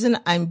the reason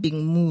I'm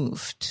being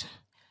moved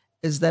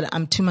is that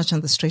I'm too much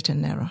on the straight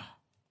and narrow.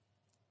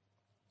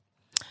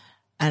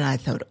 And I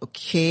thought,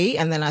 okay.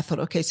 And then I thought,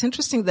 okay, it's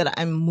interesting that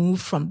I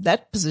moved from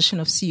that position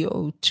of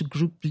CEO to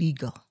group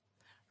legal,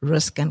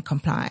 risk and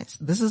compliance.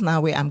 This is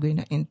now where I'm going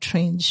to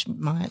entrench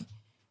my,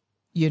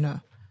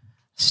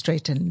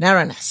 straight and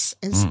narrowness,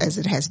 as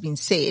it has been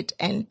said.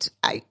 And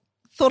I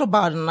thought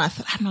about it and I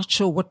thought, I'm not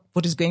sure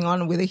what is going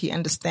on, whether he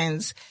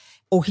understands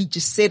or he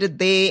just said it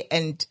there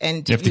and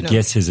you have to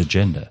guess his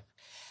agenda.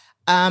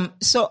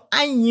 So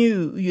I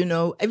knew,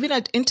 even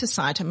at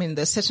Intersight,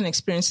 there's certain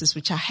experiences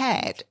which I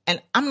had, and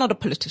I'm not a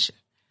politician.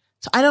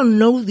 So I don't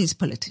know these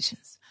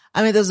politicians.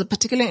 There's a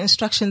particular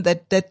instruction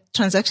that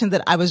transaction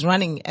that I was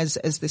running as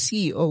the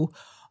CEO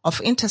of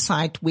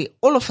Intersight, where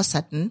all of a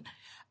sudden,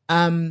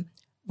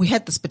 we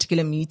had this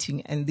particular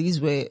meeting, and these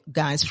were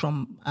guys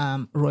from,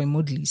 Roy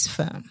Moodley's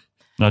firm.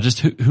 Now, just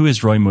who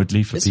is Roy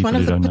Moodley for people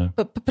who don't know?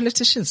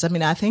 Politicians.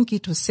 I think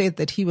it was said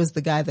that he was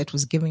the guy that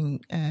was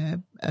giving,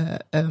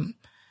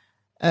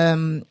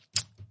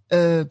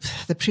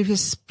 the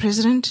previous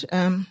president,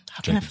 how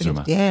can I forget?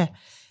 Zuma. Yeah.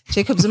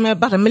 Jacob Zuma,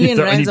 about $1 million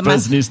rands a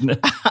month.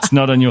 It's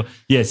not on your,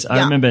 yes,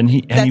 I remember. And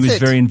he was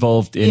very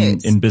involved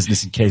in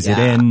business in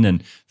KZN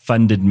and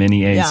funded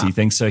many ANC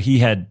things. So he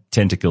had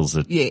tentacles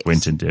that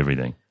went into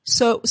everything.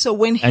 So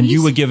when and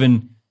you were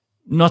given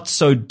not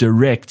so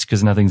direct,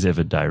 because nothing's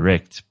ever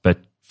direct, but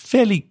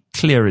fairly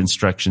clear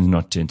instructions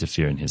not to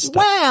interfere in his stuff.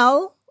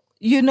 Well,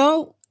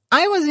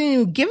 I wasn't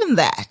even given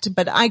that,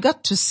 but I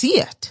got to see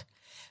it.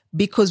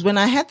 Because when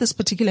I had this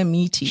particular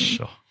meeting,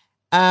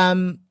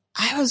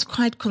 I was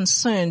quite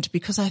concerned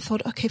because I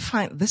thought, okay,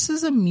 fine, this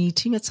is a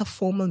meeting. It's a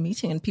formal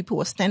meeting, and people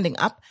were standing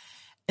up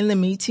in the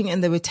meeting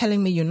and they were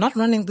telling me, you're not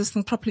running this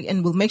thing properly,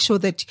 and we'll make sure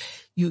that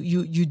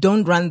you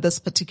don't run this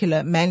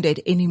particular mandate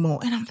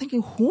anymore. And I'm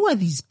thinking, who are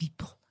these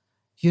people?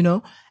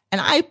 And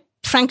I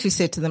frankly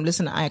said to them,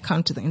 listen, I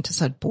account to the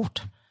Intersite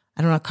board.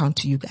 I don't account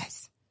to you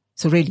guys.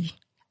 So really,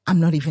 I'm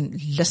not even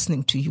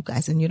listening to you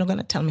guys, and you're not going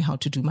to tell me how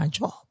to do my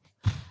job.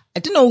 I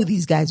didn't know who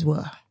these guys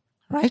were,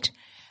 right?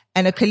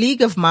 And a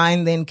colleague of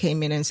mine then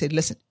came in and said,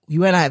 listen,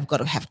 you and I have got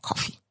to have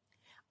coffee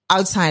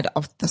outside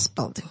of this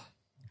building.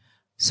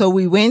 So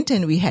we went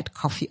and we had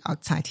coffee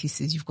outside. He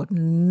says, you've got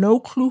no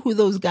clue who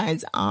those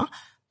guys are.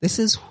 This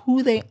is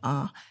who they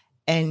are.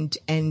 And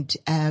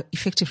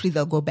effectively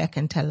they'll go back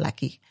and tell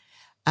Lucky,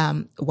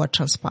 what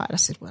transpired. I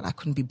said, well, I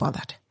couldn't be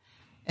bothered.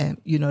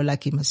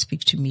 Lucky must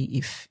speak to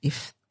me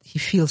if he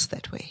feels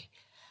that way.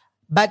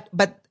 But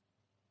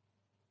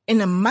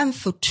in a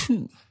month or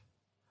two,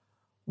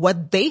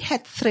 what they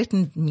had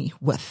threatened me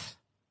with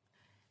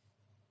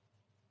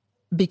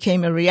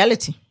became a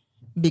reality,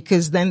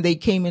 because then they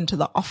came into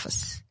the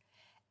office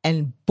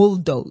and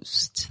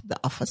bulldozed the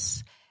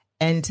office,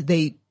 and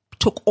they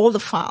took all the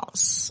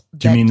files.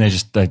 Do you mean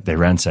they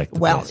ransacked the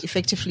place?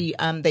 Effectively,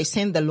 they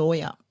sent the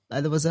lawyer.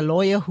 There was a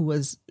lawyer who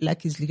was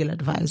Lucky's legal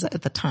advisor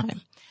at the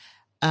time.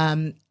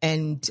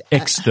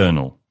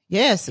 External.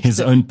 Yes. His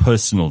own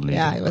personal legal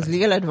advisor. Yeah, it was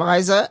legal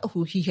advisor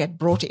who he had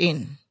brought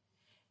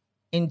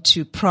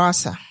into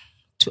PRASA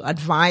to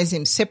advise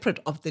him separate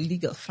of the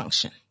legal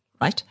function,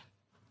 right?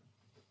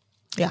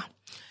 Yeah.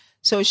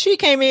 So she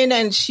came in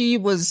and she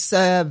was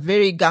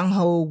very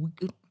gung-ho,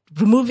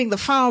 removing the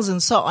files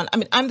and so on. I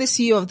mean, I'm the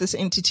CEO of this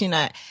entity,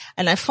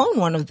 and I phoned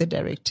one of the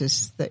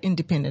directors, the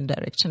independent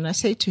director, and I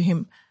say to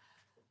him,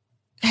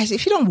 guys,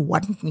 if you don't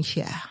want me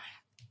here,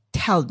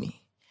 tell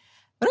me.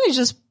 Why don't you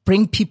just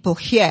bring people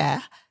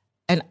here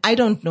and I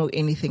don't know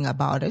anything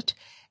about it?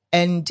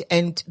 And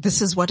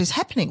this is what is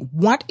happening.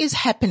 What is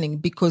happening?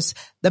 Because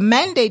the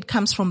mandate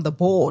comes from the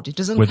board. It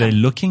doesn't. Were they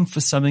looking for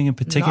something in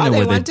particular,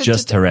 or were they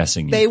just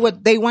harassing you?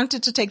 They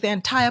wanted to take the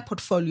entire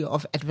portfolio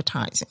of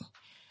advertising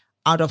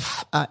out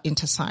of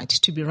Intersite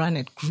to be run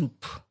at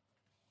group,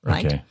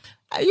 right? Okay.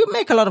 You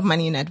make a lot of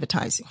money in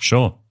advertising.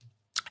 Sure.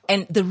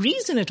 And the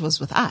reason it was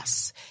with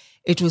us,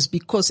 it was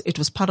because it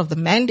was part of the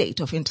mandate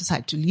of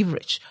Intersite to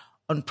leverage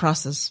on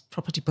PRASA's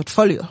property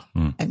portfolio.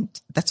 And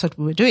that's what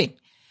we were doing.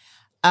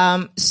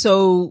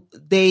 So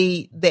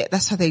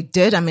that's how they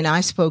did. I mean,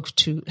 I spoke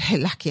to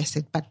Lucky. I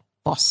said, but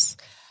boss,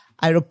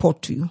 I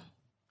report to you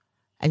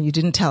and you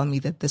didn't tell me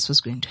that this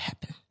was going to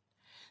happen.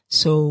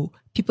 So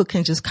people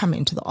can just come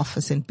into the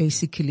office and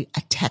basically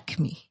attack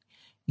me,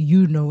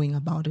 you knowing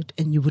about it,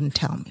 and you wouldn't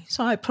tell me.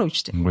 So I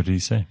approached him. What did he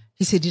say?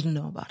 He said he didn't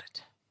know about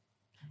it.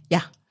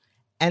 Yeah.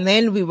 And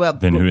then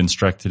Then who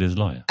instructed his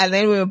lawyer? And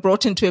then we were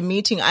brought into a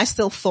meeting. I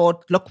still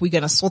thought, look, we're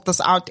going to sort this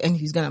out, and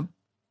he's going to,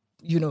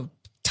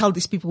 tell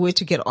these people where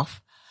to get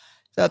off.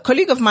 So a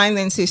colleague of mine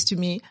then says to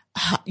me,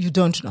 you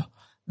don't know.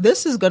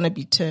 This is going to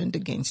be turned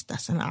against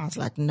us. And I was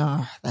like,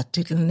 no,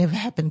 it'll never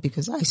happen,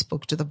 because I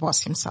spoke to the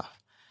boss himself.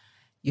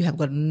 You have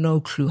got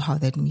no clue how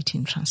that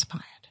meeting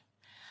transpired.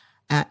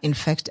 In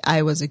fact,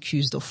 I was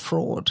accused of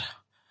fraud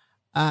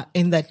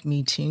in that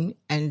meeting,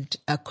 and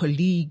a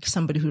colleague,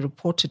 somebody who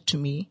reported to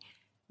me,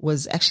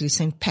 was actually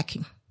sent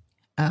packing.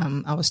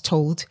 I was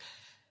told,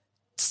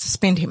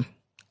 suspend him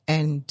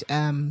and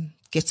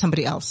get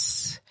somebody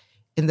else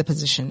in the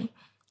position.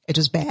 It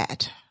was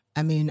bad.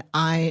 I mean,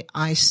 I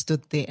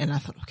stood there and I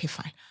thought, okay,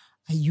 fine.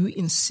 Are you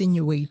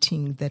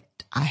insinuating that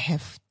I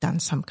have done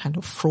some kind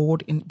of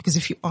fraud? Because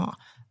if you are,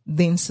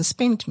 then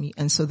suspend me,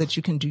 and so that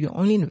you can do your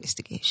own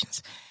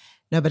investigations.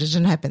 No, but it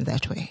didn't happen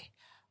that way.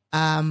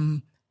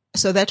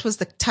 So that was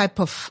the type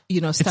of,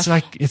 stuff.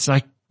 It's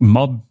like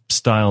mob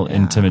style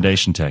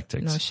intimidation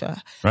tactics. No, sure.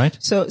 Right?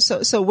 So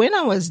when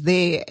I was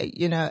there,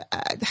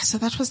 so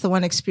that was the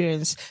one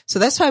experience. So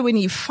that's why when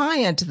he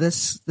fired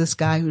this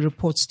guy who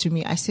reports to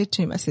me, I said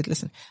to him,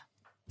 listen,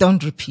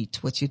 don't repeat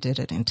what you did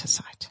at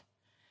Intersite.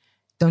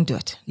 Don't do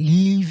it.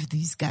 Leave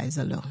these guys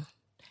alone.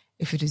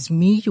 If it is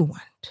me you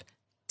want,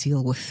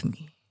 deal with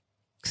me,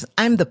 because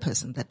I'm the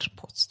person that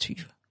reports to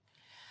you.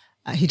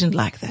 He didn't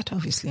like that,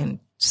 obviously, and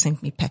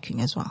sent me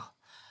packing as well.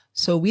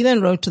 So we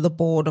then wrote to the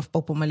board of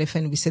Popo Malefe,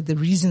 and we said the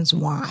reasons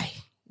why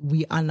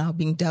we are now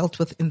being dealt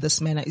with in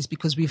this manner is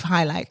because we've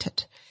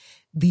highlighted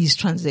these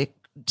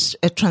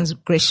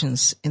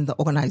transgressions in the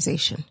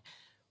organization.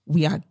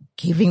 We are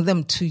giving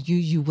them to you.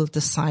 You will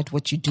decide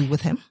what you do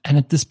with them. And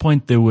at this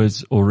point, there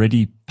was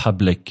already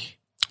public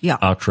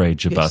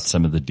outrage about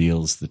some of the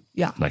deals that,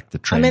 like the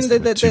trains. I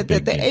mean,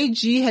 the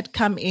AG had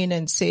come in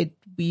and said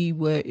we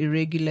were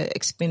irregular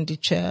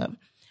expenditure,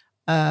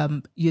 at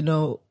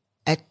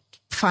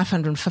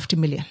 550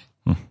 million,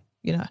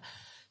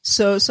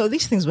 So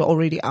these things were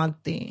already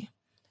out there.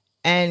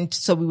 And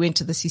so we went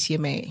to the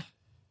CCMA,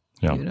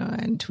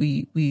 and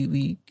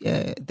we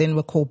then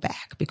were called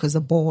back because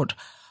the board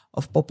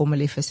of Popo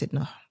Malefe said,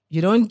 no,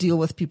 you don't deal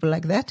with people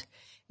like that.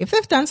 If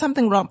they've done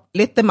something wrong,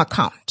 let them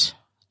account,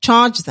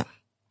 charge them.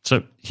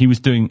 So he was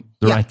doing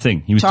the right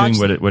thing. He was doing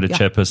what a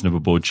chairperson of a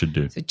board should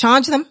do. So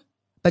charge them,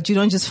 but you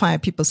don't just fire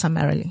people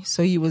summarily.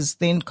 So he was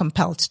then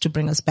compelled to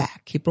bring us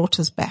back. He brought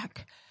us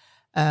back.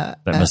 That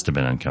must have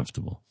been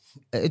uncomfortable.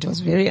 It was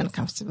very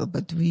uncomfortable,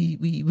 but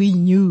we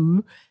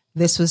knew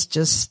this was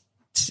just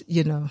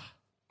correct,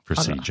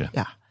 procedure.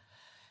 Yeah.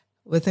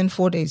 Within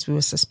 4 days, we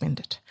were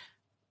suspended.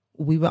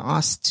 We were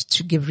asked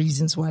to give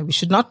reasons why we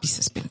should not be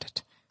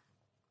suspended.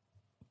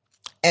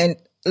 And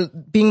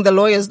being the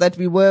lawyers that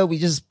we were, we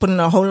just put in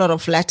a whole lot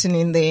of Latin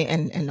in there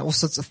and all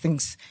sorts of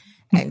things.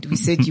 And we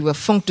said you were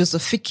functus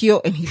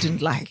officio, and he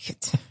didn't like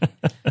it.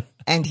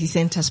 And he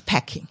sent us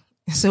packing.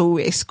 So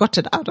we were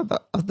escorted out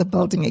of the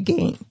building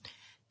again,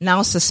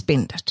 now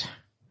suspended.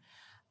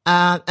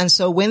 And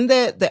so when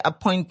the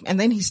appointment, and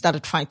then he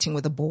started fighting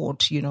with the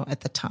board,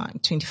 at the time,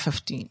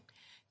 2015.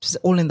 It was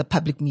all in the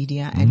public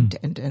media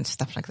and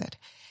stuff like that.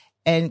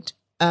 And,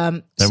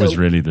 that was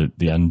really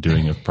the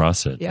undoing of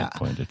PRASA at that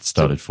point. It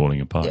started falling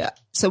apart. Yeah.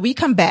 So we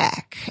come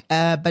back,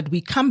 but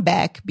we come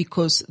back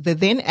because the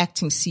then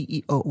acting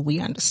CEO, we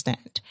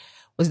understand,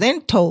 was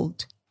then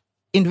told,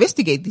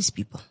 investigate these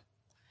people.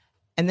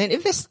 And then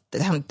if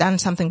they haven't done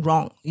something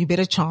wrong, you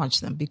better charge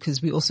them,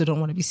 because we also don't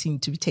want to be seen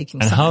to be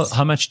taking sides. And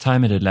how much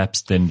time had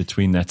elapsed then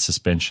between that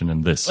suspension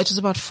and this? Which was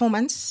about 4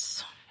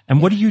 months.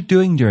 And what are you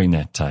doing during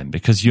that time?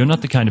 Because you're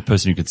not the kind of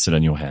person who could sit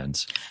on your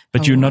hands,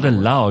 but you're not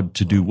allowed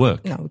to do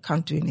work. No, we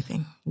can't do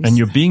anything. And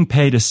you're being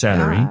paid a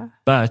salary,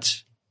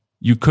 but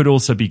you could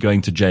also be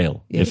going to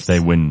jail if they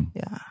win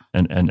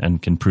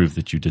and can prove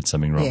that you did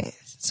something wrong.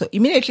 Yes. So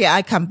immediately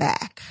I come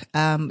back.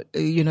 The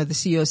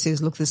CEO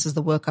says, look, this is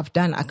the work I've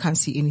done. I can't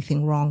see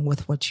anything wrong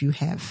with what you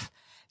have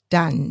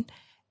done.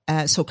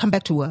 So come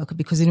back to work,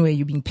 because anyway,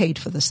 you're being paid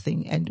for this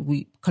thing.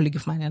 And colleague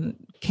of mine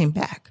came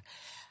back.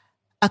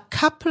 A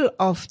couple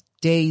of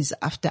days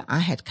after I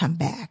had come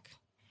back,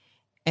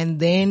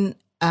 and then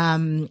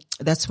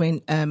that's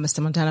when Mr.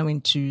 Montana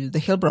went to the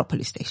Hillbrow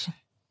police station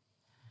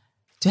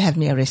to have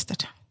me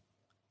arrested,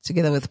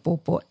 together with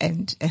Popo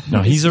and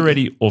no, he's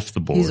already off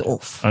the board. He's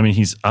off. I mean,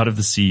 he's out of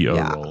the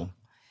CEO role.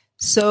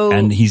 So,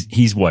 and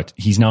he's what?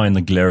 He's now in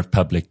the glare of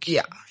public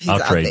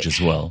outrage as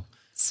well.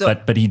 So,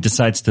 but he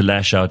decides to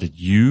lash out at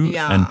you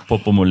and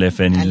Popo Molefe,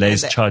 and he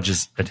lays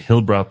charges at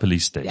Hillbrow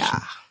police station.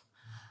 Yeah.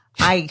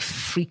 I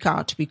freak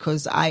out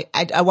because I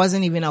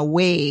wasn't even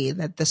aware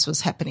that this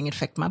was happening. In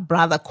fact, my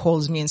brother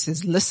calls me and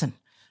says, listen,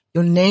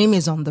 your name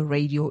is on the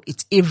radio.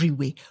 It's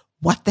everywhere.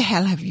 What the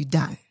hell have you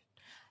done?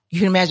 You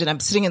can imagine I'm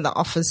sitting in the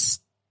office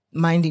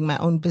minding my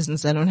own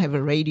business. I don't have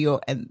a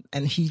radio, and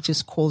he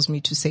just calls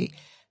me to say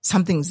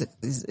something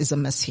is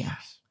amiss here.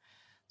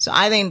 So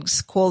I then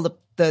call the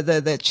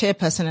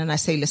chairperson and I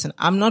say, listen,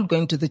 I'm not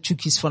going to the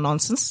Chukis for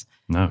nonsense.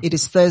 No. It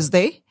is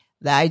Thursday.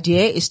 The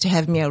idea is to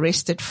have me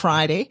arrested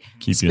Friday,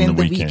 spend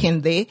the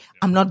weekend there.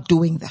 I'm not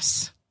doing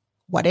this.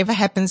 Whatever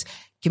happens,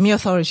 give me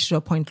authority to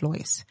appoint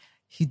lawyers.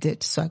 He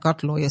did. So I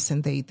got lawyers,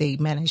 and they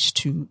managed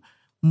to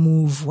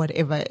move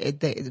wherever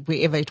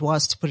it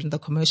was, to put in the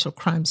commercial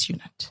crimes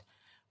unit.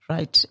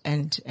 Right.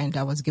 And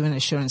I was given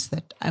assurance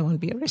that I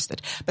won't be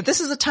arrested. But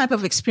this is the type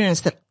of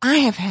experience that I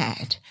have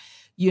had,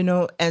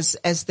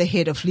 as the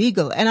head of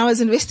legal, and I was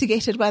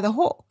investigated by the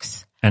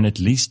Hawks. And at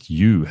least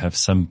you have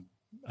some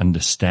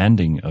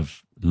understanding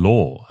of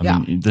law. I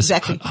mean,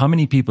 exactly. How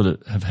many people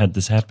have had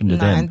this happen to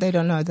them? And they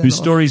don't know whose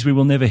stories we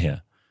will never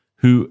hear,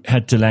 who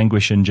had to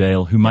languish in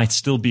jail, who might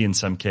still be in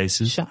some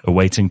cases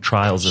awaiting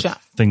trials of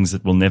things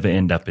that will never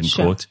end up in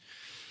court.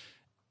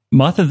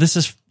 Martha, this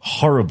is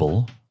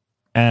horrible.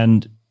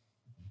 And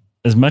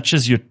as much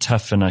as you're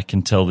tough, and I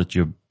can tell that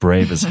you're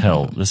brave as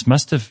hell, this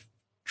must have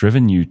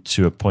driven you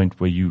to a point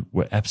where you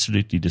were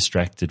absolutely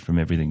distracted from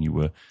everything you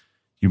were.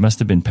 You must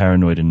have been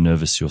paranoid and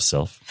nervous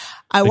yourself.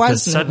 I was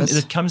nervous. Suddenly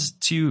it comes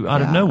to you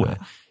out of nowhere.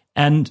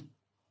 And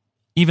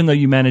even though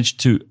you managed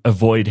to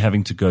avoid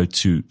having to go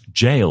to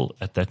jail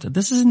at that time,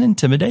 this is an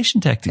intimidation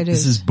tactic.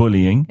 This is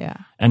bullying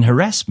and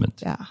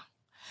harassment. Yeah.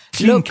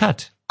 Clean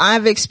cut.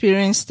 I've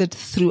experienced it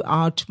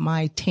throughout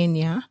my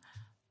tenure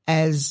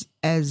as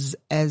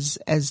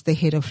the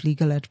head of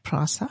legal at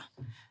PRASA,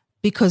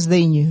 because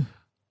they knew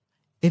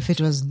if it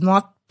was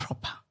not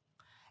proper,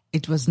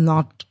 it was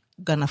not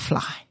gonna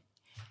fly.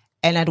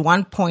 And at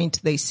one point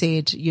they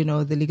said,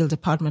 the legal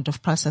department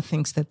of PRASA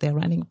thinks that they're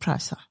running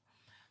PRASA.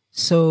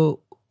 So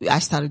I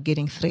started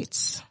getting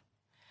threats,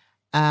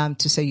 to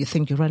say, you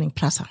think you're running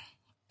PRASA.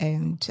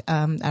 And,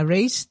 I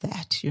raised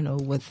that,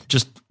 with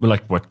just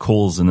like what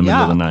calls in the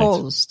middle of the night.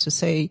 Calls to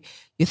say,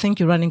 you think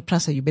you're running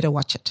PRASA, you better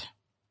watch it,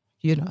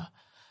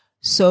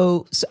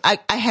 So I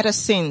had a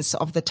sense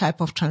of the type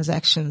of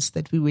transactions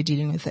that we were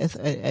dealing with,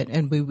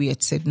 and where we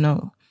had said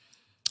no.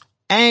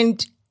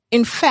 And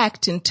in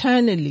fact,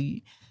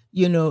 internally,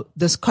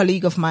 this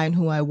colleague of mine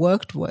who I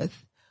worked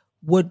with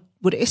would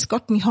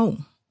escort me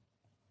home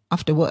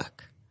after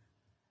work.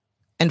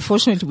 And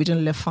fortunately, we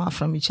didn't live far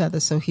from each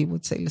other. So he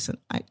would say, listen,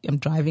 I am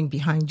driving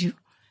behind you,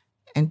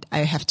 and I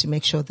have to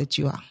make sure that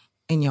you are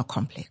in your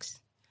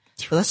complex.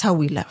 So that's how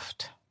we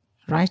lived,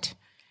 right?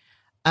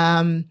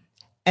 And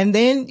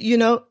then,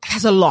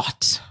 has a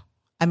lot.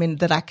 I mean,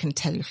 that I can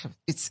tell you.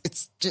 It's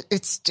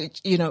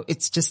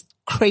just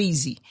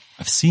crazy.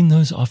 I've seen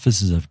those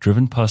offices. I've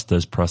driven past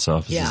those PRASA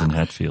offices in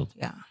Hatfield.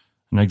 Yeah.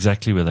 I know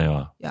exactly where they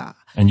are. Yeah.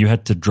 And you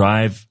had to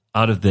drive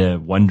out of there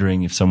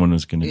wondering if someone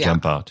was going to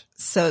jump out.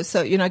 So,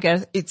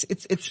 Gareth,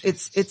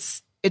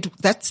 it's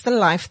that's the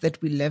life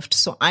that we lived.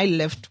 So I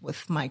lived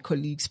with my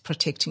colleagues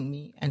protecting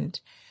me and,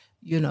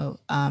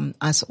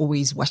 us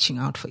always watching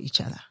out for each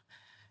other.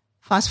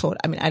 Fast forward.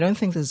 I mean, I don't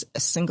think there's a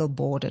single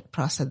board at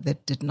PRASA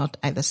that did not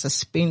either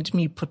suspend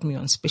me, put me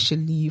on special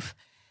leave,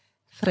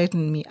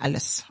 threaten me,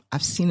 Alice.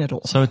 I've seen it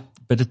all. So,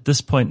 but at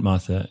this point,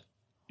 Martha,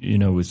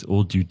 with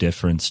all due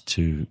deference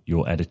to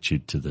your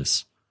attitude to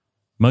this,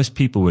 most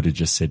people would have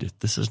just said,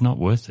 this is not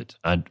worth it.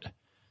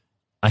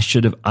 I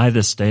should have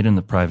either stayed in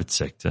the private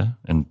sector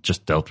and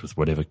just dealt with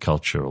whatever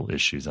cultural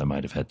issues I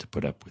might have had to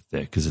put up with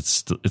there, because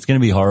it's going to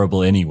be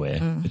horrible anywhere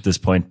at this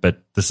point,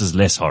 but this is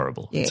less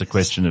horrible. Yes. It's a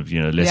question of,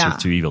 less of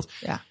two evils.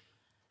 Yeah.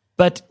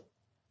 But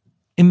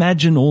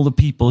imagine all the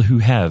people who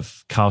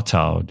have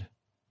kowtowed,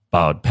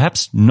 bowed,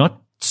 perhaps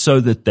not so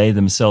that they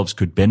themselves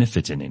could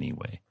benefit in any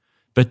way,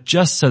 but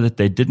just so that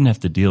they didn't have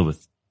to deal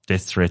with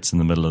death threats in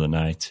the middle of the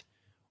night,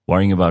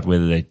 worrying about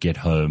whether they'd get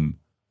home,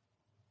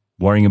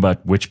 worrying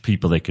about which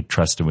people they could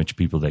trust and which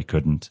people they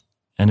couldn't.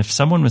 And if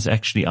someone was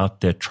actually out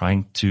there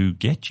trying to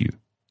get you.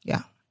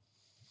 Yeah.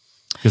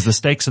 Because the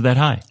stakes are that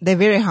high. They're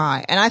very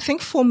high. And I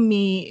think for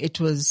me, it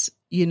was,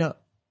 the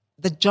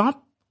job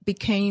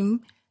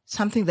became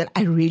something that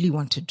I really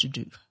wanted to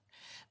do.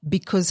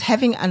 Because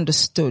having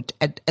understood,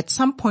 at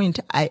some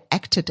point, I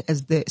acted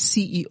as the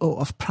CEO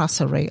of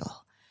PRASA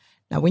Rail.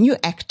 Now, when you're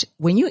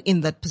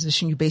in that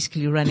position, you're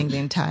basically running the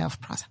entire of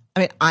PRASA. I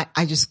mean,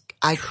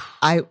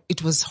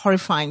 it was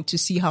horrifying to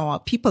see how our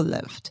people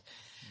lived,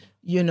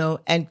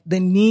 and the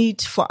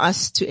need for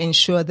us to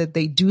ensure that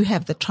they do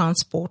have the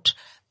transport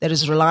that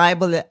is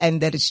reliable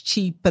and that is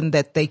cheap and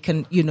that they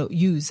can,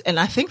 use. And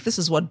I think this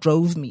is what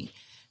drove me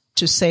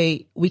to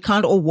say we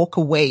can't all walk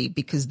away,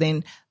 because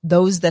then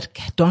those that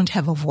don't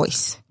have a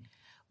voice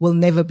will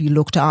never be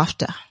looked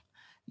after.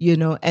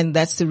 And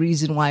that's the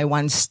reason why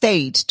one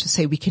stayed, to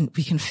say we can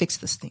fix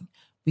this thing.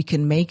 We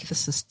can make the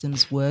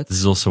systems work. This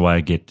is also why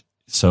I get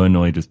so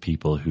annoyed with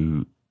people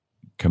who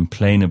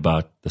complain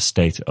about the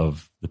state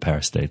of the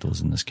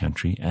parastatals in this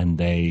country, and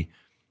they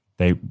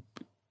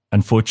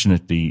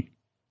unfortunately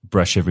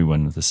brush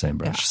everyone with the same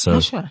brush. Yeah, so,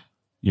 sure.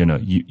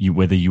 you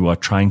whether you are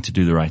trying to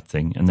do the right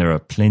thing, and there are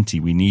plenty,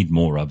 we need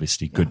more,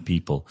 obviously, good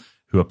people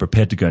who are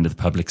prepared to go into the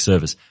public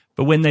service.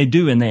 But when they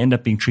do and they end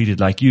up being treated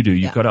like you do,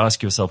 you've got to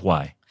ask yourself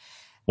why.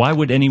 Why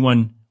would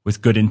anyone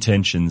with good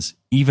intentions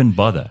even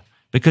bother?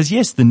 Because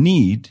yes, the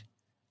need,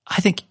 I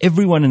think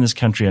everyone in this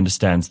country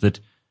understands that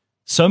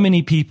so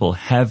many people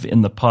have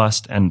in the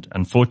past and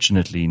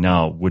unfortunately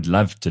now would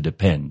love to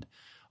depend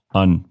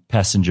on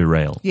passenger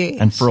rail. Yes.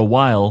 And for a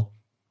while,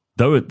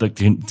 though the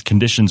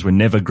conditions were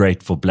never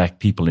great for black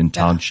people in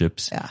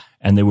townships,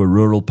 and there were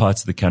rural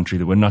parts of the country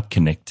that were not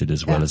connected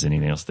as well as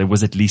anything else, there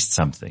was at least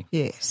something.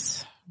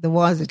 Yes, there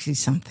was at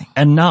least something.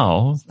 And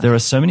now there are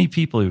so many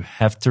people who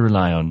have to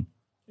rely on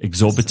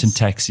exorbitant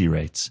taxi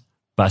rates,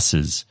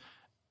 buses,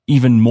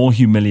 even more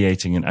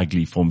humiliating and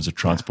ugly forms of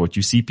transport.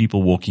 You see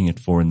people walking at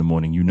 4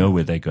 a.m. You know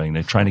where they're going.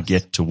 They're trying to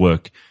get to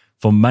work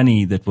for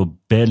money that will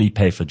barely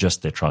pay for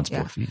just their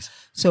transport fees.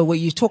 So when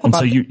you talk and about,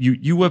 so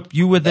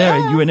you were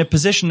there. You were in a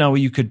position now where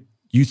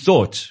you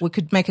thought we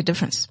could make a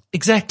difference.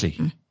 Exactly.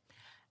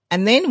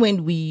 And then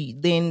when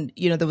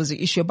there was an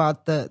issue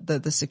about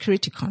the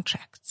security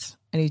contracts.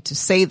 I need to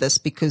say this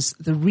because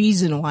the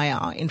reason why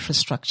our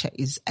infrastructure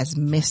is as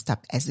messed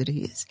up as it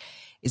is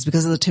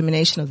because of the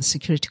termination of the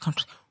security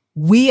contract.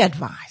 We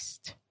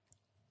advised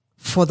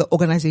for the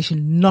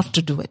organization not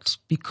to do it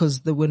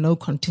because there were no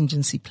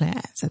contingency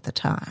plans at the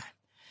time.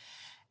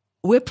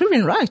 We're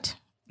proven right.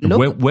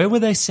 Where were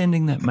they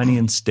sending that money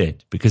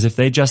instead? Because if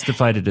they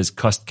justified it as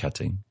cost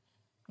cutting,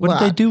 what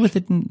did they do with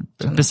it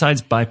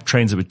besides buy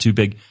trains that were too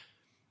big?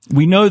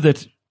 We know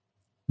that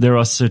there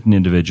are certain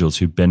individuals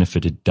who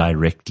benefited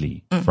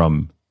directly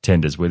from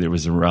tenders, whether it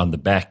was around the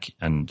back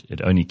and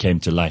it only came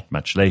to light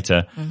much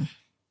later.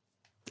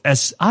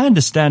 As I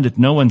understand it,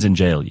 no one's in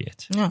jail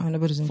yet. No,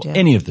 nobody's in jail.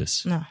 Any of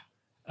this. No.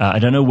 I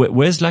don't know.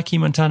 Where's Lucky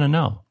Montana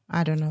now?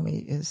 I don't know where he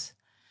is.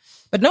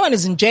 But no one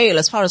is in jail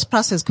as far as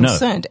PRASA is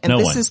concerned. And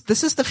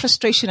this is the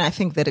frustration I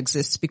think that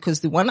exists, because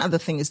the one other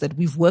thing is that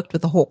we've worked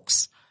with the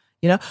Hawks.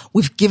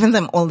 We've given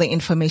them all the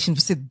information.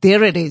 We said,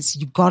 there it is.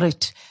 You got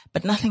it.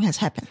 But nothing has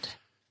happened.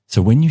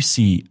 So when you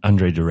see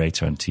Andre de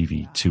Ruyter on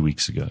TV 2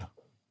 weeks ago,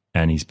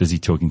 and he's busy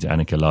talking to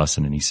Anneke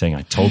Larsen and he's saying,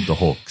 I told the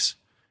Hawks.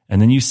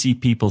 And then you see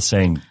people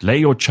saying, lay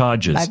your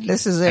charges. But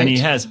this is it. And he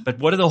has. But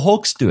what are the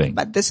Hawks doing?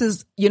 But this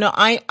is,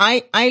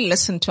 I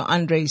listen to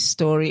Andre's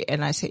story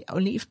and I say,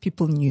 only if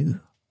people knew.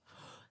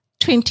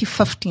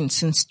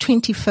 Since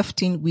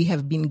 2015, we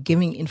have been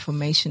giving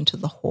information to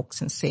the Hawks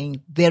and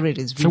saying, there it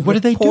is. So what are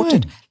they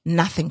doing?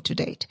 Nothing to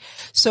date.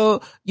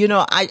 So,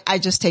 I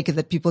just take it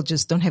that people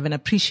just don't have an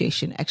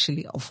appreciation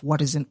actually of what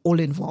is all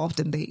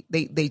involved, and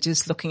they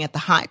just looking at the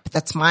hype.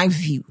 That's my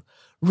view,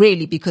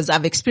 really, because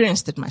I've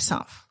experienced it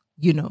myself,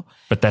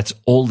 But that's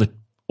all that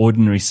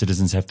ordinary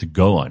citizens have to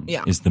go on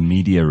is the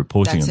media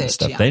reporting on this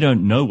stuff. They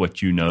don't know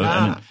what you know.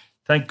 And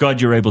thank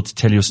God you're able to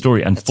tell your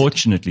story.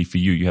 Unfortunately for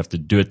you, you have to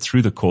do it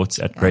through the courts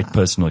at great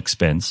personal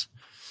expense.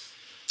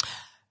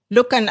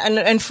 Look,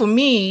 and for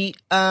me,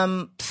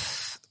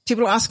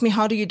 People ask me,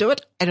 how do you do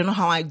it? I don't know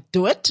how I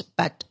do it,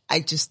 but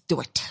I just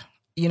do it,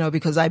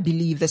 because I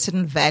believe there's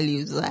certain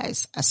values that I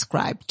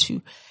ascribe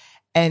to,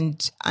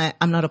 and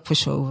I'm not a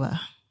pushover.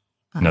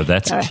 No,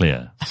 that's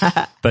clear.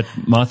 But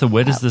Martha,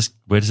 where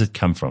does it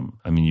come from?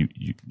 I mean,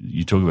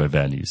 you talk about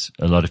values.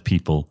 A lot of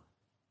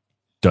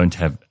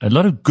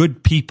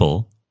good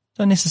people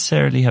don't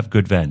necessarily have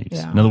good values.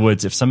 Yeah. In other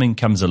words, if something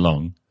comes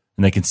along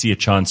and they can see a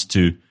chance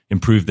to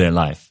improve their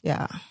life,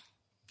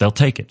 they'll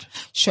take it.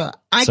 Sure.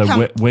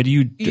 Where do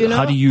you,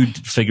 how do you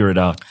figure it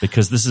out?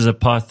 Because this is a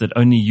path that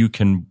only you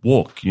can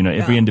walk.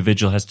 Every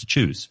individual has to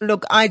choose.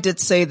 Look, I did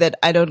say that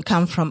I don't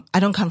come from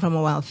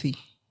a wealthy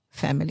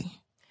family.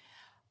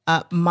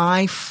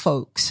 My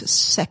folks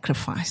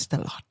sacrificed a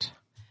lot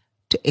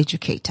to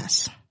educate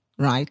us,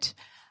 right?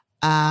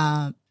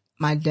 My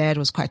dad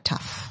was quite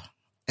tough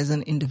as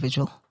an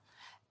individual,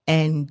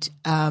 and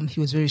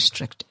he was very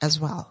strict as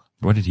well.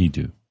 What did he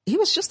do? He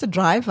was just a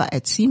driver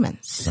at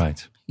Siemens.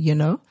 Right.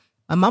 My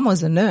mom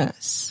was a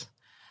nurse.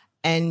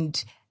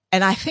 And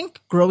I think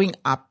growing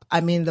up,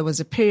 there was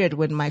a period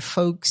when my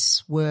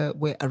folks were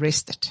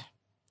arrested,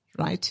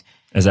 right?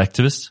 As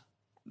activists?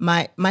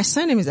 My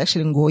surname is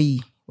actually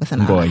Ngoye with an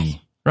Ngoye.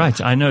 I. Right.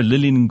 I know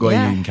Lillian Ngoye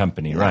and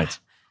Company. Yeah. Right.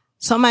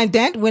 So my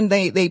dad, when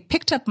they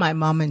picked up my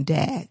mom and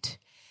dad,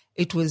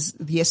 it was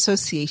the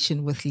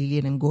association with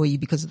Lillian and Ngoye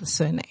because of the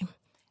surname.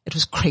 It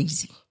was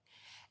crazy.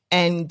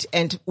 And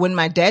when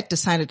my dad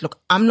decided, look,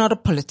 I'm not a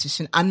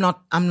politician. I'm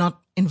not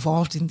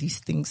involved in these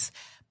things,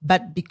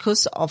 but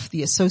because of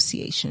the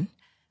association,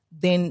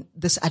 then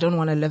I don't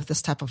want to live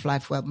this type of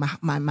life where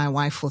my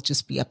wife will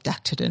just be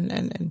abducted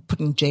and put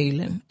in jail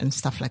and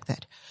stuff like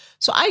that.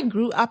 So I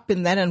grew up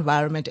in that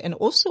environment. And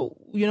also,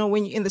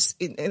 when in the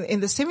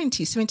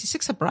 70s,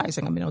 76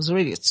 uprising, I was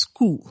already at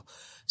school.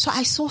 So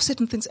I saw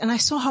certain things, and I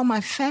saw how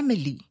my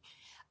family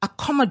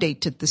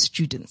accommodated the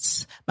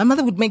students. My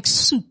mother would make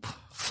soup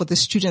for the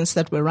students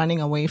that were running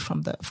away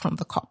from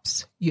the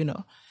cops,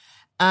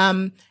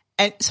 And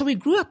so we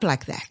grew up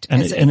like that.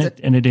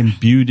 And it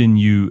imbued in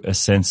you a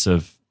sense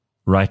of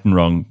right and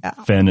wrong,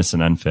 fairness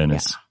and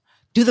unfairness. Yeah.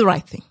 Do the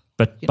right thing.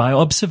 But by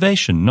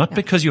observation, not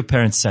because your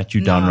parents sat you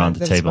down around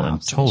the table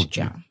and told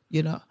you.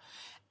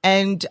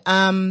 And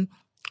I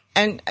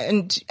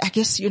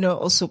guess,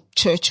 also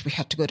church, we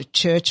had to go to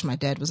church. My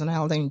dad was an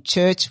elder in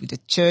church. We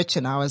did church,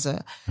 and I was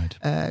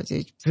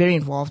very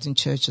involved in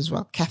church as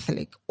well,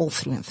 Catholic, all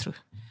through and through.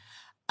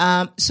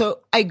 So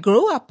I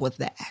grew up with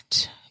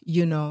that,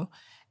 and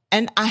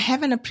I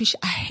have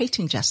I hate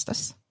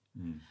injustice.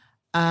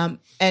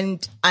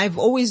 And I've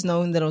always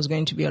known that I was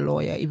going to be a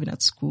lawyer. Even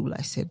at school,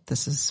 I said,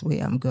 this is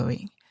where I'm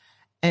going.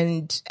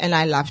 And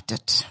I loved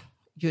it,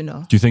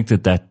 Do you think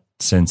that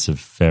sense of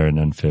fair and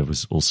unfair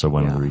was also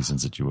one of the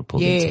reasons that you were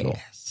pulled into law?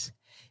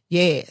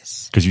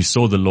 Yes. Because you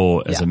saw the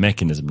law as a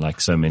mechanism,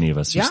 like so many of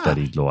us who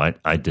studied law.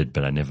 I did,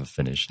 but I never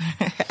finished.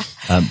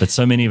 But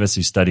so many of us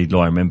who studied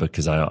law, I remember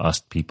because I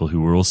asked people who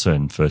were also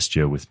in first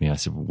year with me, I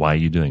said, why are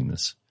you doing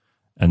this?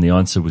 And the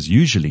answer was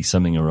usually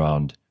something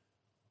around,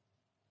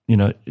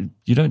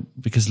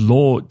 because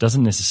law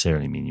doesn't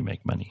necessarily mean you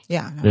make money.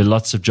 Yeah. No. There are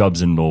lots of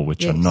jobs in law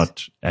which are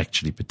not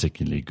actually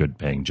particularly good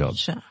paying jobs.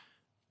 Sure.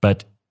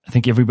 But I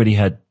think everybody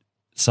had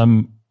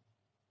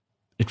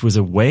it was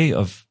a way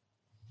of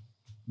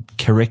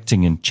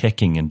correcting and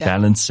checking and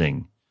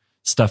balancing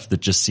stuff that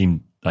just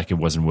seemed like it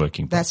wasn't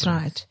working properly. That's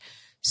right.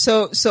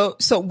 So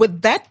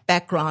with that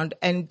background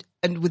and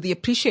with the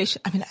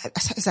appreciation,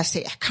 as I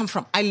say,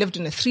 I lived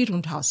in a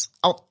 3-roomed house.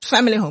 Our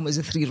family home is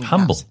a 3-room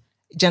house.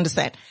 Do you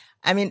understand?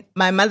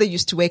 My mother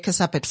used to wake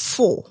us up at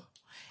 4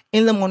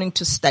 in the morning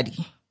to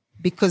study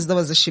because there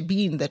was a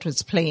shebeen that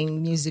was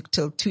playing music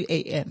till 2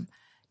 a.m.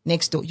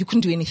 next door. You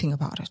couldn't do anything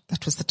about it.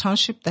 That was the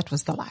township. That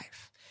was the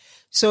life.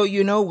 So,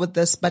 with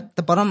this, but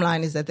the bottom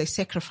line is that they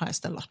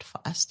sacrificed a lot for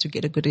us to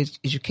get a good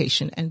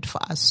education and for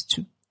us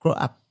to grow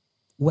up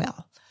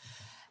well.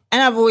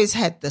 And I've always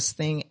had this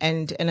thing.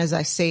 And as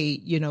I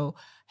say,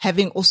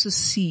 having also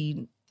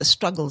seen the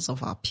struggles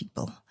of our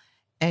people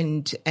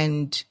and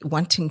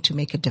wanting to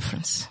make a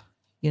difference,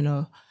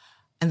 and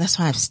that's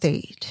why I've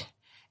stayed.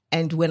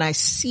 And when I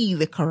see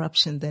the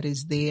corruption that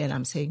is there, and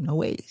I'm saying, no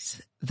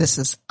ways, this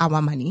is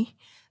our money.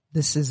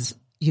 This is,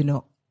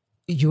 you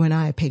and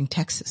I are paying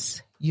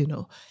taxes,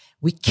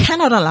 we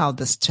cannot allow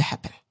this to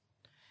happen,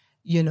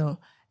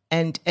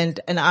 and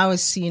I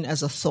was seen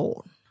as a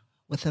thorn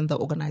within the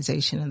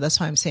organization. And that's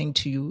why I'm saying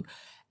to you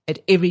at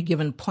every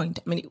given point,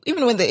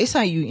 even when the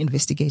SIU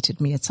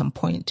investigated me at some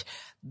point,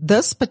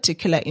 this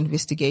particular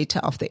investigator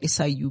of the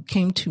SIU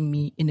came to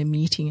me in a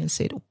meeting and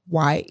said,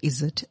 why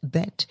is it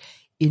that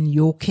in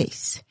your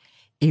case,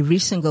 every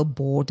single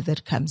board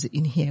that comes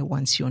in here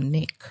wants your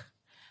neck?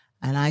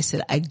 And I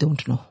said, I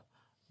don't know.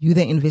 You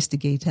the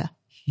investigator,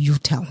 you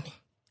tell me.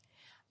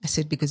 I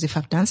said, because if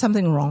I've done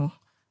something wrong,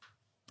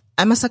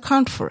 I must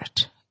account for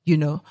it,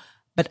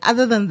 But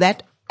other than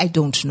that, I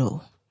don't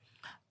know.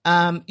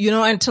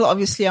 Until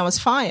obviously I was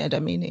fired.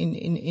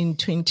 In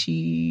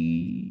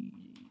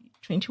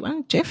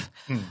 2021, Jeff,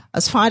 I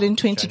was fired in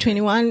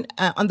 2021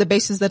 on the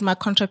basis that my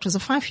contract was a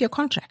 5-year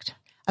contract.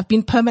 I've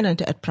been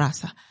permanent at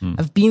PRASA.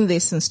 I've been there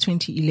since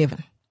 2011.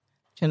 Do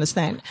you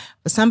understand?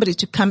 For somebody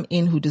to come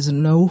in who doesn't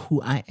know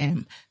who I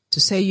am, to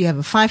say you have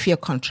a 5-year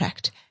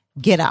contract,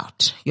 get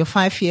out. Your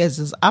 5 years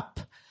is up,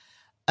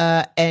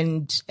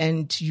 and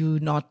you're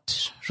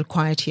not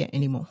required here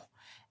anymore.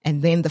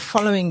 And then the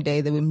following day,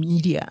 there were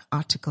media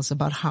articles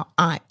about how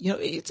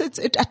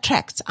it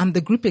attracts. I'm the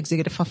group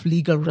executive of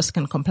legal risk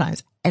and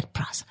compliance at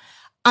PRASA.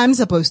 I'm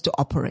supposed to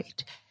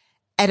operate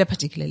at a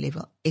particular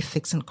level,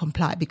 ethics and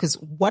comply, because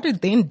what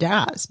it then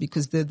does,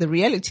 because the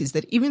reality is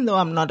that even though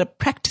I'm not a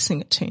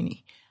practicing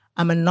attorney,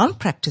 I'm a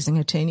non-practicing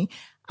attorney,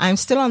 I'm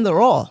still on the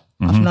roll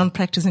of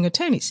non-practicing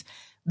attorneys.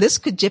 This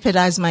could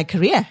jeopardize my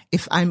career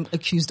if I'm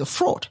accused of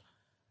fraud.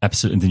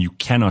 Absolutely. And then you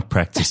cannot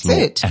practice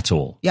law at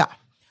all. Yeah.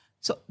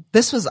 So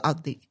this was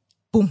out there.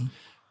 Boom.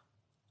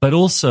 But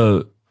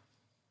also,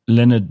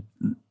 Leonard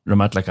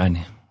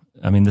Ramatlakane,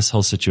 I mean, this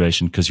whole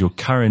situation, because your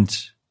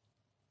current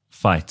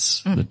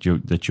fights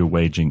that you're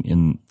waging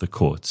in the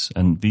courts,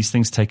 and these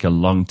things take a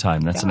long time.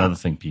 That's another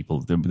thing.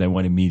 People, they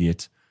want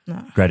immediate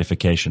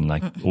gratification,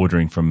 like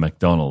ordering from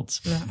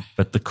McDonald's. Yeah.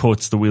 But the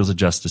courts, the wheels of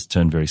justice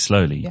turn very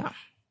slowly. Yeah.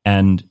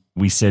 And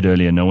we said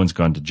earlier, no one's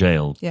gone to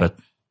jail, but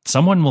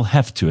someone will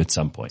have to at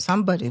some point.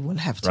 Somebody will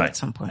have to at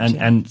some point.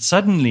 And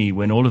suddenly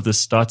when all of this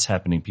starts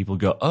happening, people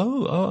go,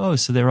 oh,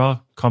 so there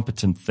are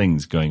competent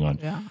things going on.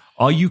 Yeah.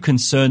 Are you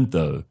concerned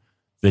though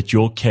that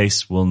your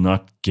case will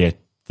not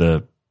get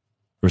the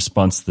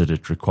response that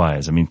it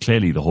requires? I mean,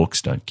 clearly the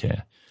Hawks don't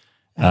care.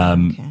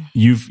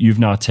 You've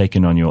now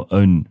taken on your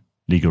own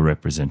legal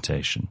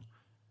representation.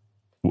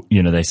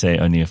 You know, they say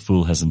only a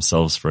fool has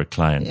themselves for a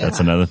client. Yeah. That's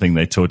another thing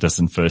they taught us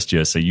in first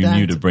year. So you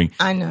knew to bring.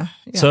 I know.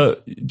 Yeah.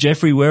 So,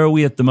 Geoffrey, where are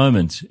we at the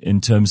moment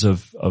in terms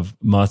of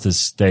Martha's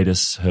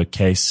status, her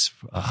case?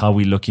 How are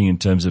we looking in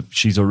terms of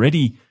she's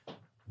already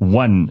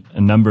won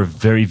a number of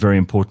very, very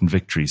important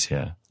victories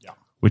here,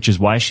 which is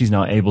why she's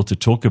now able to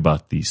talk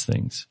about these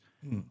things.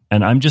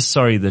 And I'm just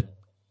sorry that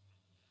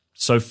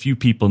so few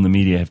people in the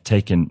media have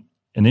taken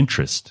an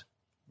interest,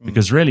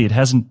 because really it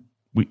hasn't.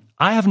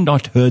 I have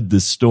not heard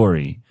this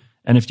story.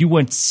 And if you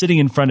weren't sitting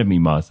in front of me,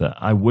 Martha,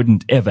 I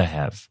wouldn't ever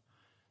have.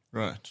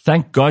 Right.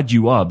 Thank God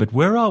you are. But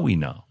where are we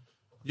now?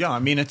 Yeah, I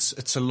mean,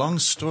 it's a long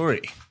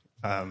story.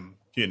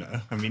 You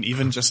know, I mean,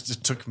 even just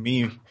it took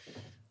me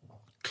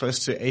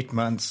close to 8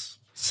 months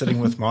sitting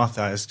with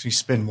Martha. I actually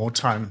spend more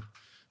time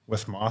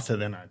with Martha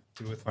than I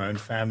do with my own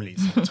family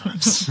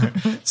sometimes.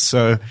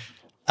 So,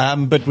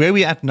 but where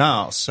we at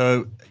now?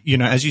 So, you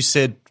know, as you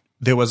said,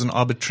 there was an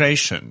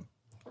arbitration.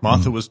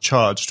 Martha was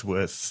charged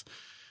with,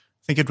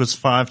 I think it was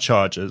 5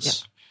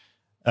 charges,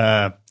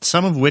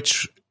 some of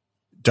which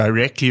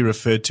directly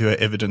referred to her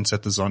evidence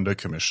at the Zondo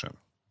Commission.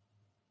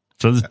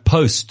 So this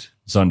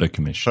post-Zondo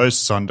Commission.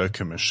 Post-Zondo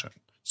Commission.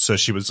 So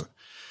she was...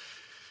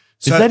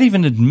 Is that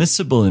even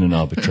admissible in an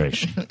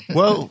arbitration?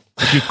 Well...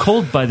 If you're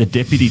called by the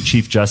Deputy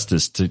Chief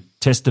Justice to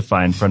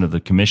testify in front of the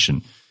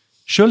Commission,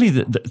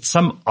 surely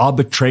some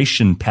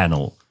arbitration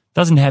panel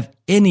doesn't have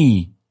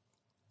any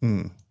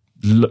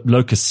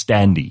locus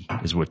standi,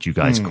 is what you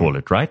guys call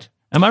it, right?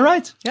 Am I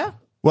right? Yeah.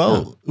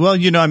 Well,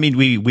 you know, I mean,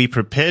 we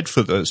prepared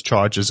for those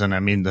charges, and I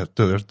mean,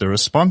 the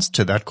response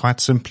to that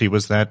quite simply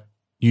was that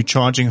you're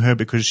charging her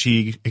because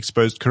she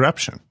exposed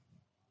corruption.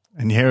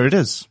 And here it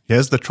is.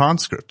 Here's the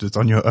transcript. It's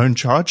on your own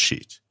charge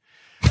sheet.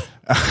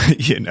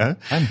 You know.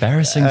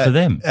 Embarrassing for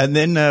them. And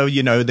then,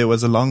 you know, there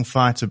was a long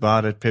fight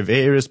about it,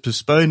 various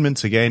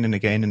postponements again and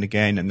again and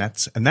again. And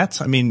that's,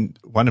 I mean,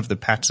 one of the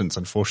patterns,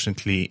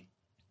 unfortunately,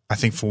 I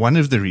think for one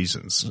of the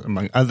reasons,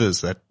 among others,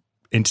 that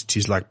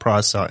entities like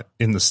PRASA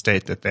in the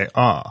state that they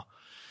are,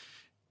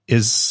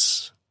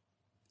 is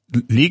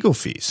legal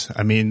fees.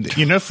 I mean,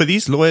 you know, for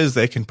these lawyers,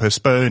 they can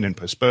postpone and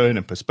postpone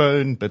and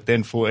postpone, but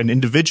then for an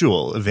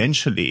individual,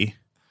 eventually,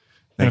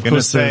 they're going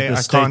to say,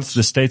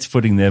 the state's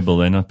footing their bill,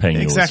 they're not paying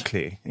yours.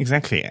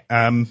 Exactly.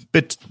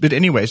 But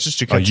anyways, just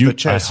to cut to the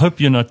chase. I hope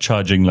you're not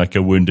charging like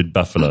a wounded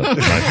buffalo.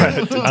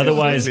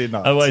 Otherwise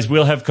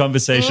we'll have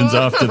conversations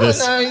after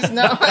this. No, he's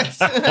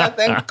not.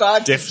 Thank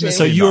God. Definitely.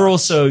 So you're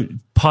also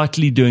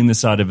partly doing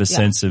this out of a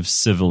sense of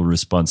civil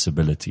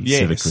responsibility,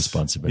 civic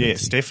responsibility.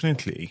 Yes,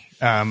 definitely.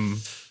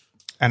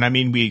 And I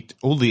mean,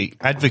 all the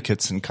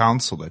advocates and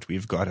counsel that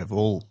we've got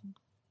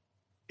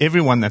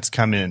everyone that's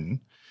come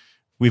in,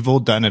 we've all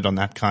done it on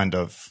that kind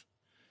of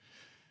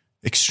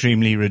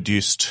extremely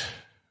reduced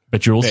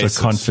But you're also basis.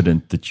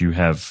 Confident that you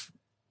have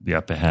the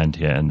upper hand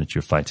here and that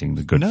you're fighting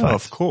the good fight. No,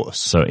 of course.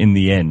 So in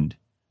the end,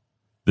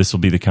 this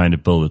will be the kind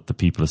of bill that the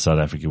people of South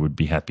Africa would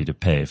be happy to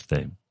pay if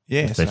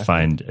they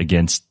find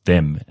against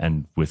them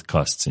and with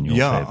costs in your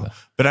favor.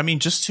 But I mean,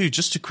 just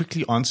to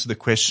quickly answer the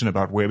question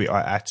about where we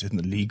are at in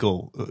the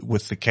legal,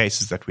 with the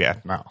cases that we're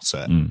at now.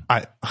 So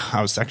I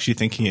was actually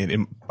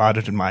thinking about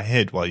it in my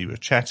head while you were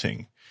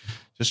chatting,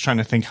 just trying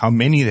to think how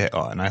many there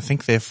are. And I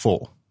think there are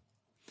 4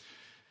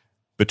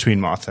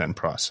 between Martha and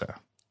PRASA.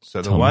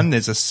 So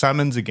there's a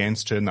summons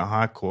against her in the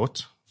High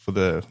Court for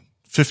the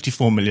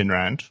 54 million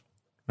rand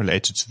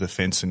related to the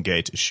fence and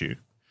gate issue.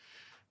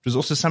 It was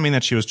also something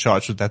that she was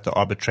charged with at the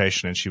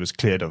arbitration, and she was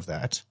cleared of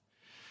that.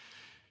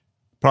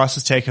 PRASA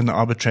has taken the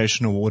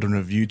arbitration award and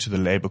review to the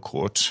Labour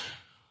Court.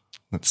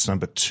 That's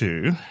number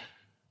 2.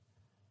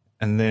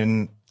 And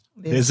then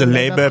there's a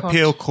Labour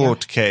Appeal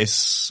Court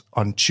case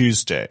on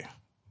Tuesday,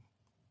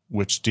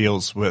 which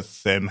deals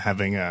with them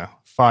having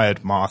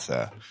fired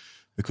Martha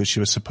because she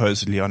was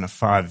supposedly on a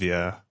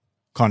 5-year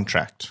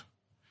contract.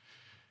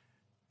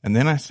 And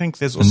then I think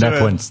there's also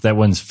that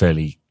one's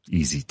fairly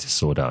easy to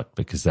sort out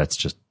because that's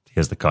just,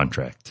 here's the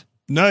contract.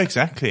 No,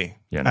 exactly.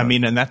 Yeah, no. I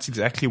mean, and that's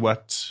exactly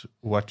what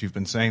you've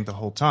been saying the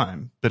whole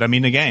time. But I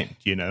mean, again,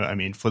 I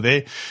mean,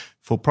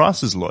 for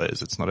PRASA's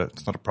lawyers, it's not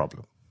a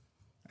problem.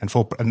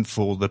 And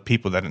for the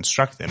people that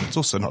instruct them, it's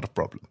also not a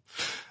problem.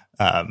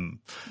 And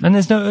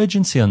there's no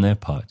urgency on their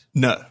part.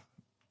 No.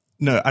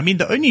 I mean,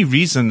 the only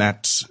reason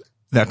that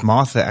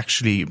Martha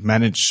actually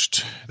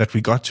managed, that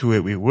we got to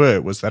where we were,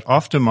 was that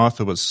after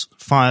Martha was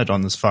fired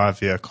on this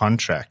 5-year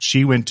contract,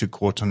 she went to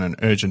court on an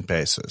urgent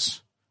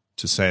basis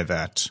to say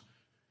that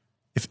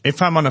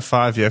if I'm on a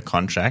 5-year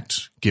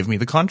contract, give me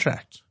the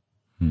contract.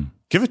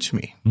 Give it to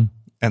me.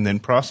 And then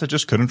PRASA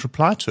just couldn't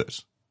reply to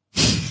it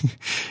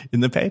in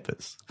the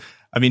papers.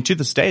 I mean, to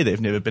this day,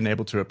 they've never been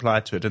able to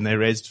reply to it, and they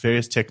raised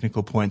various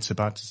technical points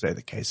about to say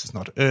the case is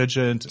not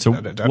urgent. So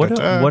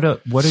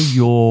what are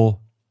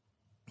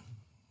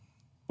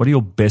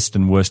your best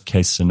and worst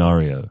case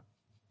scenario?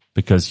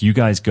 Because you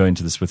guys go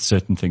into this with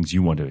certain things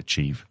you want to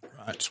achieve.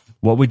 Right.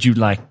 What would you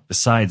like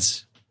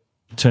besides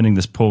turning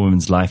this poor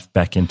woman's life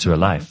back into a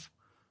life?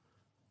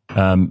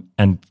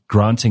 And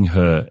granting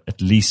her at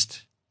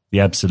least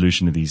the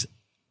absolution of these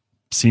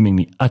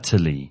seemingly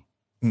utterly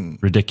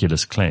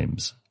ridiculous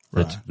claims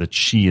that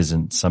she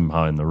isn't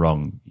somehow in the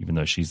wrong, even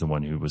though she's the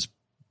one who was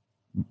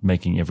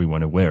making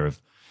everyone aware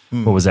of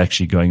what was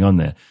actually going on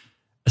there.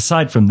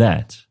 Aside from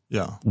that,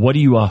 what are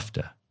you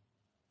after?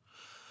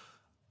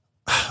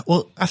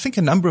 Well, I think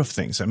a number of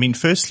things. I mean,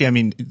 firstly,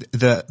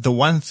 the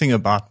one thing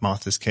about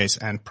Martha's case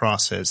and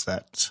PRASA is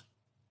that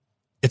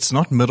it's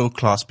not middle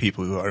class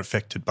people who are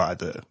affected by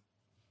the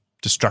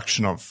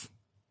destruction of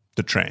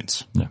the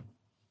trains. No.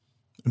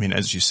 I mean,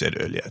 as you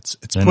said earlier, it's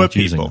poor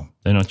people.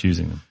 They're not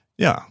using them.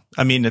 Yeah.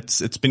 I mean,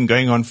 it's been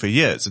going on for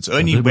years. It's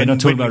only we're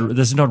not talking about,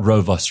 this is not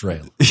Rovos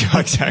Rail. Yeah,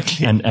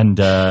 exactly. And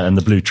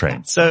the blue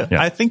train. So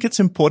I think it's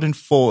important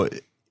for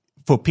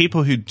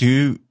people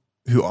who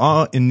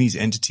are in these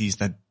entities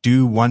that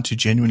do want to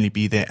genuinely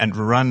be there and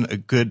run a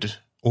good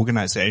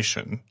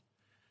organization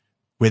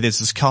where there's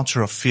this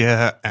culture of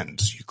fear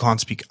and you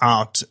can't speak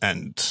out,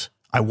 and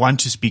I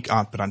want to speak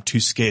out, but I'm too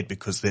scared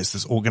because there's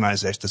this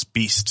organization, this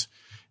beast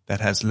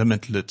that has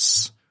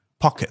limitless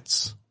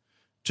pockets,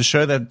 to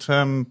show that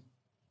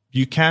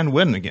you can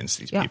win against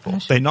these people.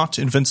 They're not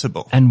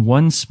invincible. And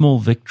one small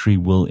victory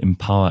will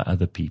empower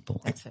other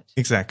people. That's it.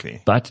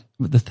 Exactly. But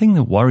the thing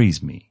that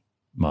worries me,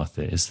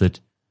 Martha, is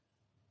that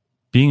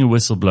being a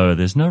whistleblower,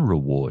 there's no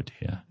reward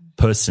here.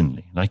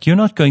 Personally, like, you're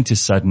not going to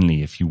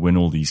suddenly, if you win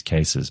all these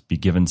cases, be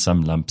given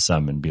some lump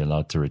sum and be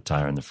allowed to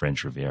retire in the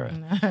French Riviera.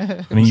 No.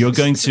 I mean,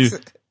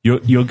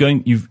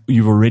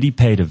 you've already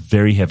paid a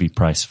very heavy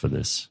price for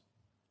this,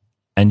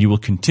 and you will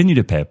continue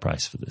to pay a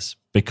price for this,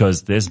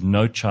 because there's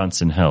no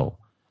chance in hell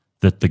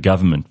that the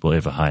government will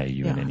ever hire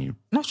you in any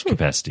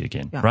capacity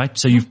again, right?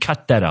 So you've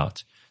cut that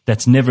out.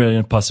 That's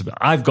never possible.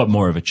 I've got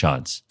more of a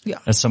chance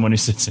as someone who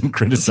sits and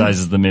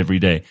criticizes them every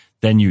day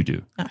than you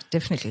do.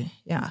 Definitely,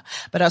 yeah.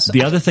 But also,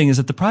 the other thing is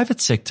that the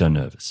private sector are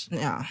nervous.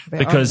 Yeah,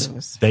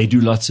 because they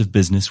do lots of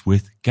business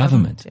with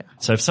government.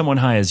 So if someone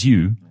hires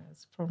you,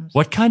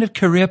 what kind of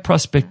career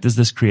prospect does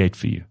this create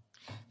for you?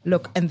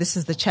 Look, and this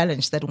is the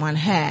challenge that one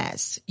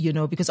has,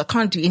 because I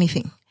can't do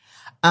anything.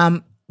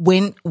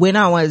 When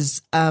I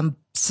was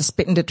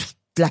suspended,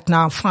 like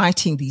now,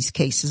 fighting these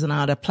cases, and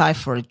I'd apply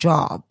for a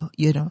job,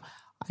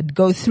 I'd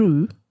go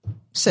through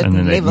certain levels.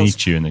 And then they'd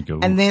meet you and they'd go,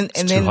 and then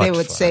they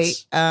would say,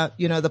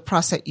 the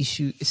PRASA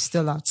issue is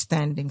still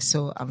outstanding.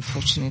 So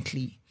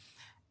unfortunately,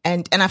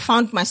 and I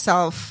found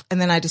myself,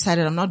 and then I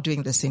decided I'm not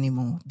doing this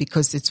anymore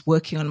because it's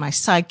working on my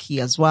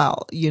psyche as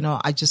well.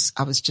 I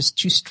was just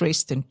too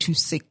stressed and too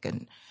sick,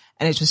 and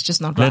it was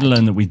just not right. Let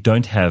alone that we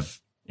don't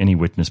have any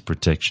witness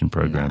protection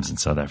programs in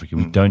South Africa.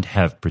 We don't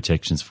have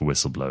protections for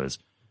whistleblowers.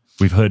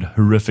 We've heard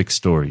horrific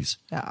stories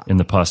in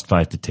the past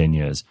 5 to 10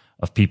 years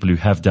of people who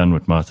have done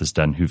what Martha's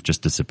done, who've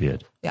just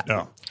disappeared.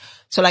 Yeah.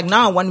 So like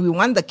now, when we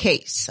won the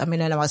case,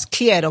 and I was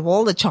cleared of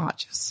all the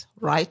charges,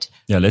 right?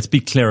 Yeah, let's be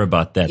clear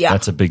about that. Yeah.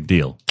 That's a big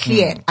deal.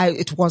 Cleared.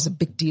 It was a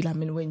big deal.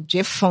 When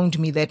Jeff phoned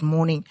me that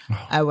morning,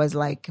 I was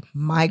like,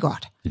 my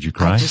God. Did you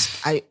cry?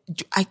 I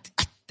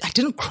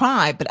didn't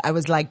cry, but I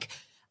was like,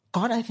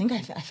 God, I think I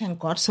thank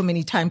God so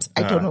many times.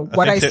 I don't know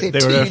what I said to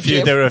you,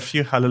 Jeff. There were a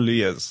few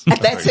hallelujahs.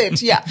 That's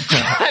it. Yeah.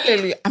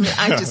 Hallelujah.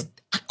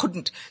 I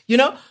couldn't,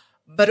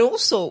 but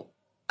also,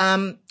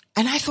 and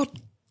I thought,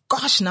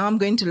 gosh, now I'm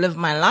going to live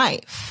my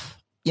life,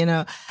 and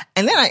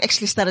then I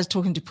actually started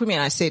talking to Pumi,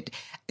 and I said,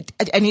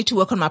 I need to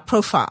work on my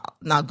profile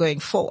now going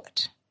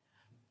forward.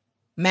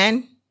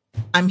 Man,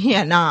 I'm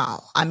here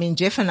now.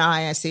 Jeff and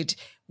I said,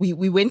 we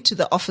went to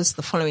the office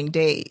the following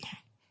day,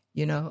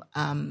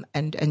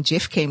 and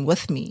Jeff came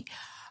with me.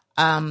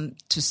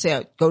 to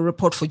say, go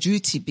report for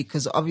duty,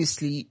 because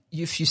obviously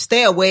if you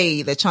stay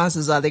away, the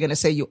chances are they're going to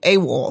say you're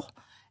AWOL.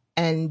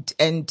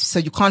 And so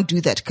you can't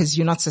do that because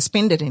you're not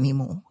suspended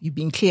anymore. You've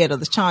been cleared of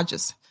the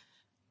charges.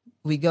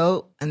 We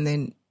go, and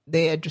then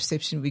there at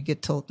reception, we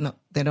get told, no,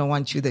 they don't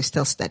want you. They're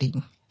still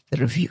studying the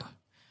review.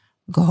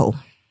 Go home.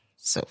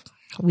 So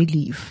we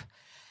leave.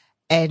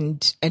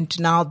 And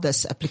now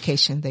this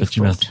application, But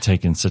you must have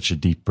taken such a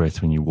deep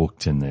breath when you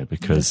walked in there,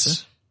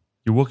 because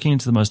you're walking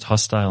into the most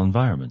hostile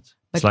environment.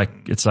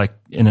 It's like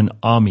in an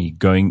army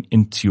going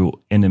into your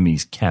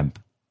enemy's camp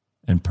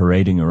and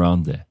parading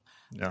around there.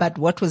 Yeah. But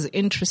what was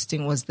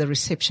interesting was the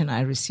reception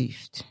I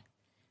received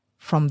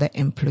from the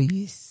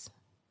employees.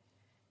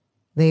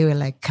 They were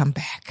like, come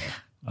back.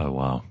 Oh,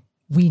 wow.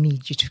 We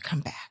need you to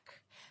come back.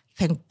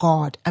 Thank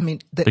God. I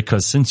mean,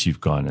 because since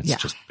you've gone, it's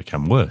just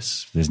become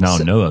worse. There's now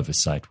no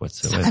oversight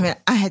whatsoever. I mean,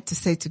 I had to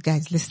say to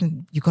guys,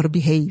 listen, you got to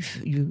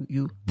behave.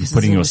 You're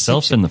putting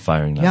yourself in the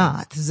firing line.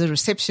 Yeah, this is a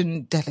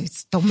reception that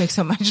don't make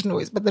so much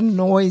noise, but the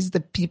noise, the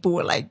people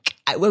were like,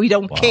 well, we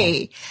don't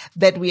care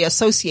that we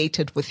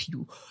associated with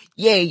you.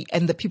 Yay.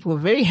 And the people were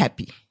very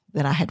happy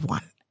that I had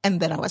won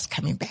and that I was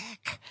coming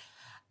back.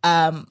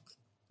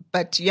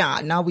 But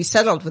yeah, now we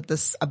settled with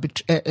this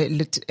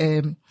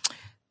application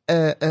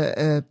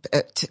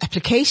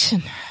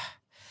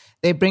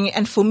they bring.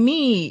 And for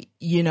me,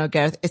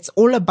 Gareth, it's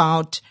all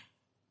about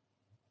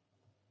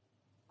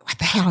what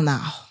the hell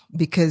now?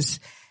 Because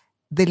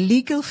the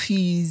legal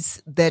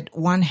fees that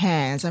one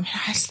has, I mean,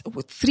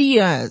 with 3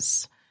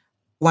 years,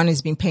 one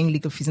has been paying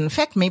legal fees. And in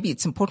fact, maybe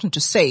it's important to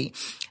say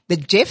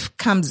that Jeff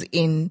comes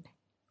in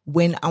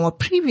when our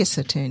previous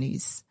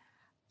attorneys,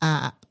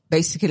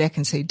 basically I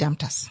can say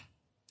dumped us.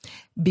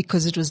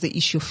 Because it was the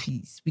issue of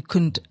fees. We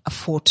couldn't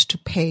afford to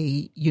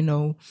pay,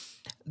 the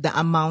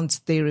amounts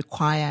they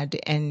required,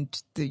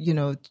 and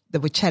there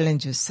were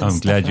challenges. I'm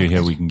glad you're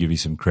here. We can give you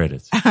some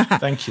credit.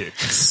 Thank you.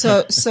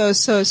 So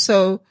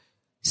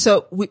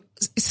we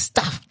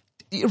stuck.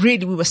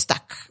 Really, we were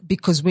stuck,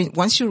 because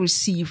once you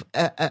receive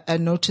a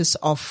notice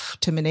of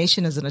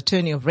termination as an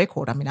attorney of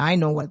record, I mean, I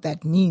know what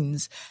that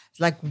means. It's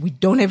like, we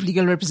don't have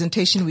legal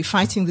representation. We're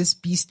fighting this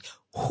beast.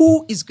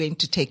 Who is going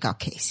to take our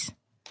case?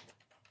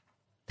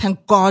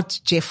 Thank God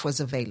Jeff was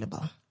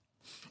available.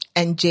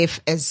 And Jeff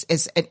and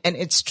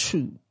it's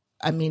true.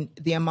 I mean,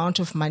 the amount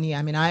of money,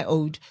 I mean, I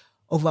owed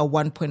over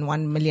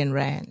 1.1 million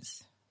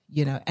rands,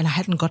 and I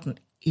hadn't gotten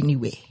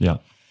anywhere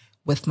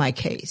with my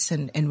case.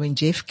 And when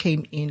Jeff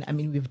came in, I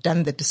mean, we've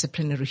done the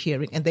disciplinary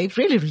hearing, and they've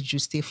really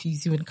reduced their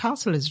fees. Even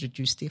counsel has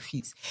reduced their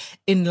fees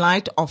in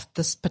light of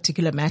this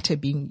particular matter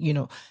being,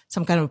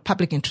 some kind of a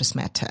public interest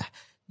matter,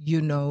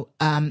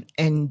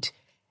 and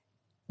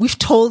we've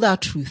told our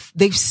truth.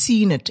 They've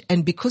seen it.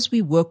 And because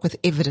we work with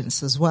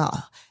evidence as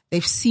well,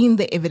 they've seen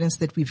the evidence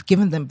that we've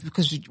given them,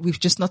 because we've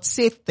just not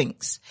said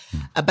things.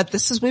 But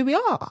this is where we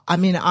are. I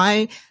mean,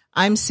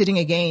 I'm sitting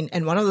again.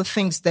 And one of the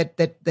things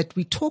that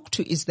we talk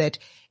to is that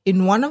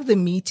in one of the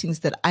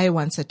meetings that I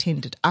once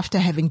attended, after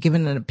having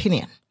given an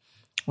opinion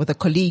with a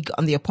colleague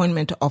on the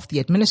appointment of the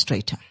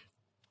administrator,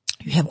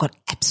 you have got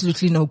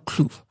absolutely no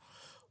clue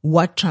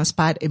what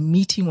transpired. A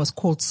meeting was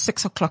called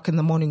 6:00 in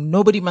the morning.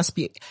 Nobody must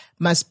be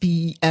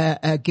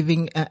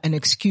giving an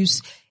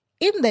excuse.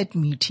 In that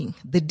meeting,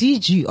 the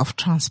DG of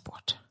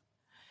transport,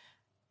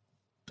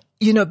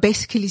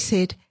 basically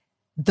said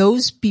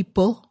those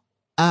people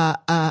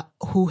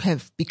who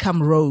have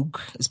become rogue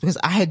is because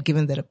I had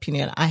given that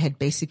opinion. I had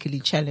basically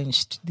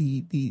challenged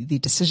the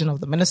decision of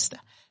the minister.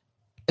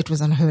 It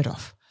was unheard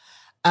of.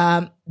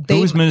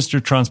 Who was Minister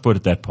of Transport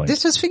at that point?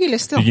 This was Fikile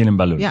still. Fikile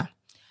Mbalula. Yeah.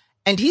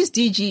 And his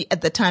DG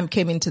at the time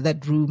came into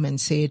that room and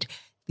said,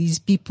 these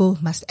people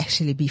must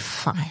actually be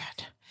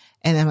fired.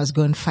 And they must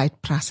go and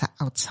fight PRASA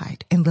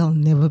outside. And they'll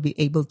never be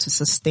able to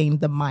sustain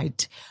the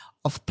might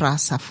of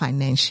PRASA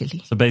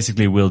financially. So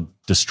basically, we'll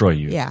destroy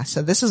you. Yeah.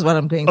 So this is what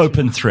I'm going through.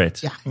 Open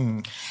threat. Yeah.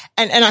 And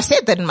I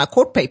said that in my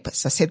court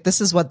papers. I said,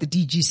 this is what the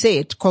DG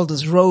said, called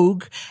us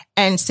rogue,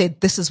 and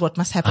said, this is what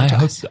must happen to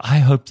us. I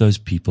hope those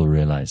people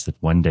realize that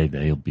one day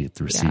they'll be at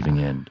the receiving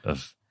end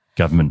of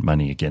government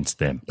money against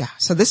them. Yeah.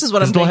 So this is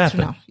what I'm going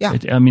through now. Yeah.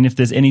 I mean, if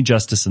there's any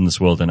justice in this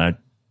world, and I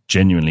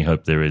genuinely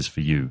hope there is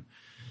for you,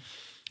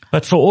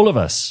 but for all of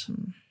us.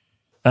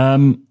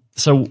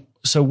 So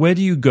where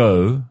do you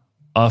go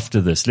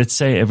after this? Let's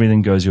say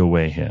everything goes your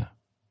way here.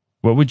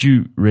 What would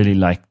you really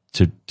like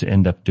to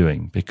end up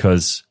doing?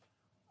 Because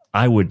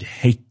I would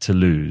hate to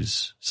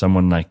lose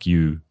someone like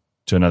you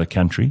to another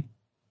country,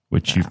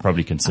 which you've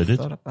probably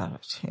considered. I thought about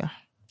it. Yeah.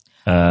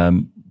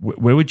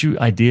 Where would you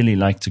ideally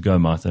like to go,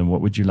 Martha, and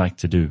what would you like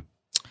to do?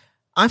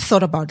 I've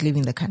thought about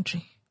leaving the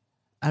country.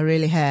 I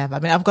really have. I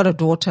mean, I've got a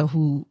daughter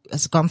who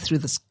has gone through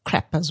this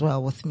crap as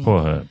well with me.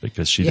 Poor her,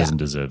 because she doesn't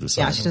deserve this.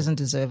 Yeah, she doesn't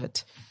deserve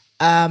it.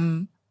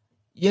 And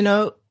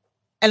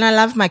I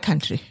love my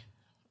country.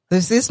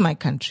 This is my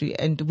country,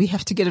 and we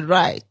have to get it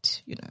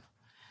right,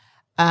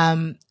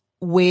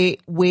 Where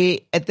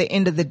at the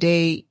end of the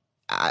day,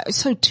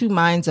 so two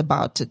minds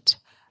about it.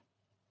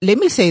 Let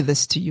me say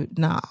this to you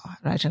now,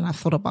 right? And I've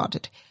thought about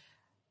it.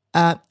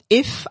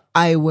 If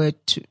I were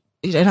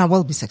and I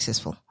will be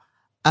successful.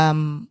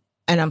 And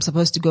I'm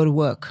supposed to go to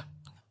work.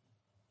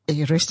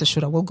 You rest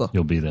assured I will go.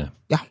 You'll be there.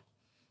 Yeah.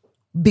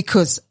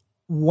 Because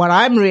what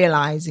I'm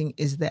realizing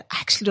is that I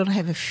actually don't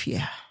have a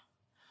fear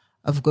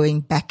of going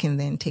back in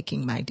there and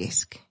taking my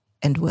desk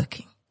and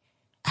working.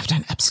 I've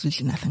done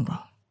absolutely nothing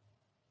wrong.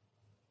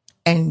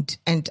 And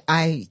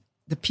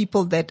the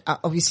people that are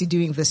obviously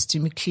doing this to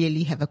me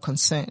clearly have a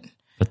concern.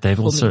 But they've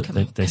also,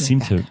 they seem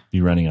back. to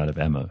be running out of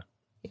ammo.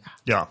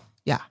 Yeah.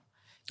 Yeah.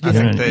 I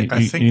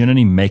think You can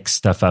only make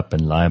stuff up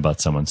and lie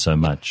about someone so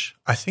much.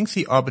 I think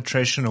the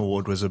arbitration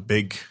award was a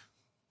big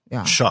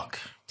shock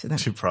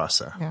to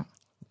PRASA. Yeah.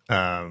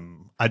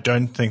 I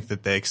don't think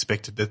that they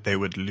expected that they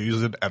would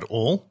lose it at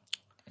all.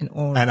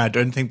 And I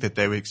don't think that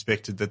they were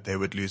expected that they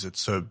would lose it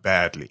so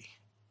badly.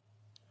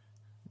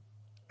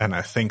 And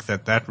I think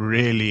that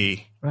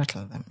really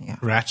rattled them. Yeah.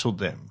 Rattled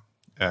them.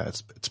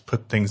 It's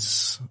put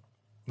things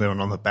they were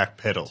on the back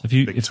pedal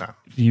big time.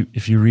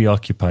 If you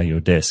reoccupy your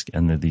desk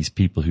and there are these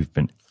people who've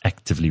been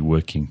actively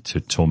working to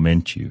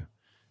torment you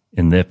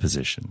in their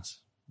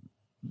positions,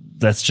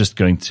 that's just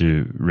going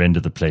to render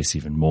the place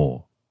even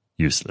more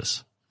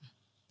useless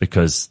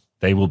because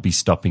they will be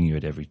stopping you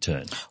at every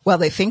turn. Well,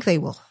 they think they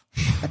will.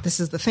 But this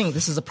is the thing.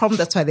 This is the problem.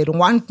 That's why they don't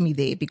want me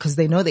there, because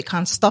they know they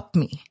can't stop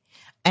me.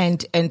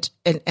 And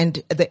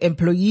the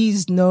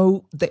employees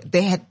know that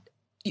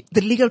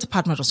the legal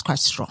department was quite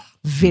strong,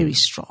 very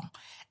strong.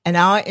 And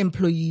our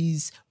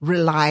employees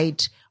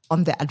relied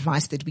on the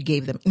advice that we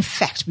gave them. In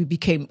fact, we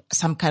became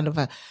some kind of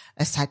a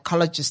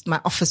psychologist.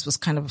 My office was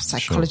kind of a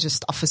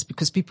psychologist office,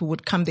 because people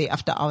would come there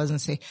after hours and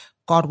say,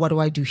 God, what do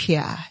I do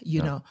here?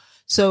 You know?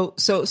 So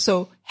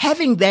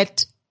having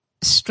that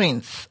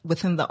strength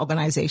within the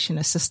organization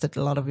assisted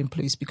a lot of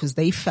employees, because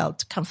they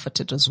felt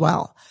comforted as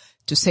well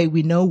to say,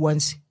 we know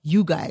once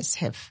you guys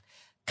have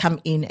come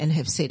in and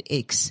have said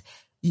X,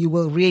 you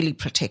will really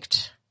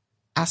protect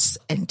us,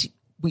 and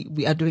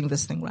we are doing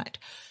this thing right.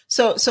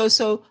 So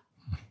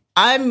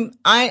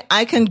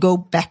I can go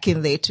back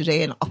in there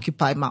today and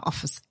occupy my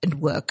office and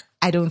work.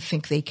 I don't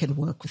think they can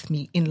work with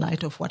me in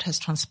light of what has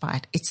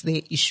transpired. It's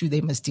their issue.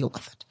 They must deal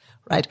with it,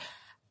 right?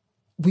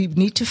 We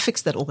need to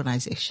fix that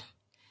organization.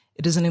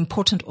 It is an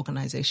important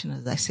organization,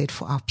 as I said,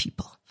 for our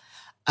people.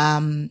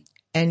 And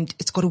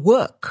it's got to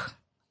work,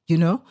 you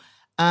know?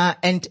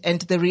 And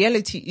the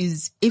reality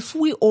is, if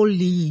we all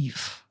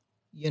leave,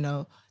 you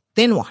know,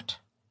 then what?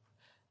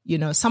 You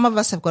know, some of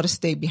us have got to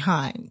stay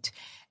behind.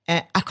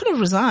 I could have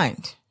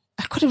resigned.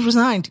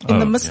 In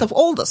the midst of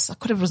all this. I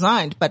could have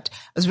resigned, but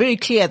I was very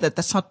clear that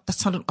that's not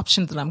an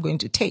option that I'm going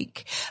to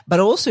take. But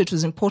also it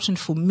was important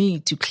for me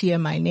to clear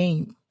my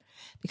name,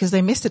 because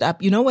they messed it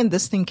up. You know, when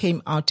this thing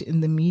came out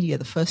in the media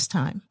the first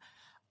time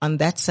on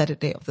that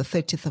Saturday of the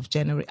 30th of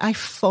January, I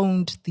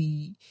phoned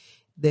the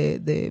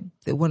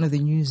one of the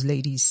news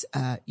ladies,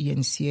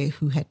 ENCA,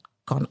 who had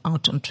gone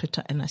out on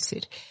Twitter, and I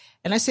said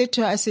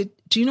to her,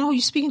 do you know who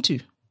you're speaking to?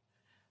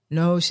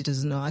 No, she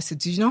doesn't know. I said,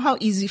 do you know how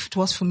easy it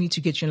was for me to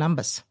get your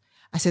numbers?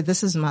 I said,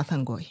 this is Martha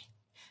Ngoye.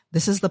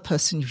 This is the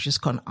person you've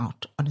just gone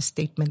out on a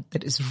statement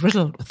that is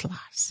riddled with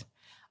lies.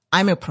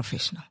 I'm a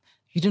professional.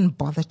 You didn't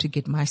bother to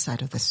get my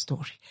side of the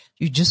story.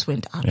 You just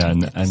went out. Yeah,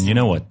 and you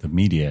know what? The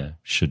media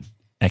should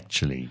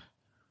actually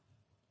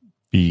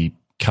be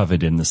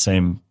covered in the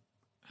same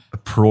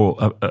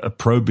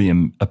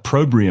opprobrium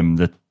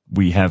that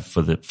we have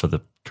for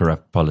the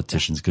corrupt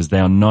politicians, because they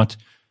are not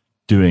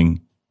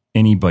doing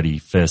anybody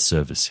fair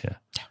service here.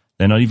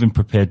 They're not even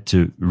prepared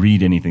to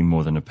read anything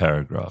more than a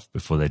paragraph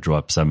before they draw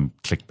up some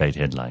clickbait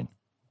headline.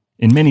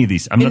 In many of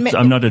these, I'm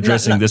not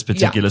addressing this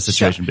particular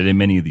situation, but in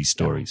many of these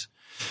stories.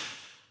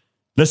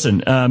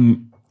 Listen,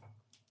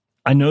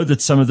 I know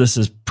that some of this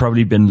has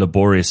probably been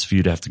laborious for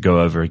you to have to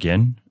go over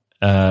again.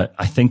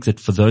 I think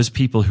that for those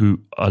people who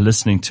are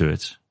listening to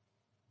it,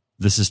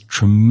 this is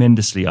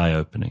tremendously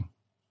eye-opening,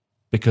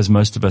 because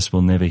most of us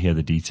will never hear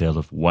the detail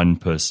of one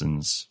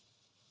person's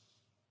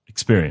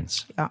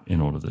experience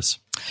in all of this.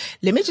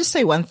 Let me just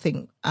say one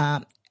thing.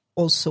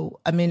 Also,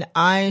 I mean,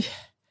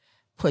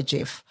 poor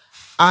Jeff,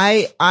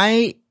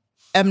 I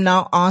am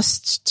now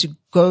asked to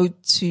go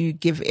to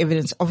give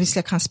evidence. Obviously,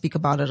 I can't speak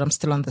about it. I'm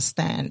still on the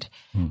stand,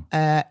 in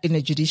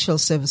a Judicial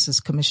Services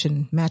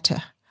Commission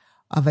matter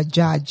of a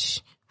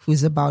judge who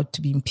is about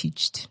to be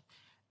impeached.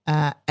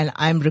 And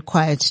I'm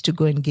required to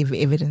go and give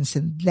evidence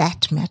in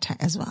that matter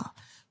as well.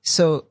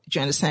 So do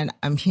you understand?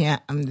 I'm here,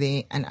 I'm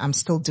there, and I'm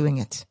still doing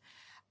it.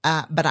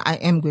 But I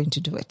am going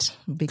to do it,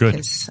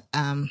 because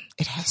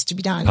it has to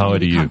be done. Power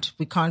to you.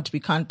 We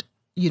can't,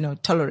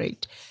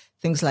 tolerate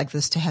things like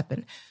this to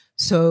happen.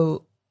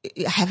 So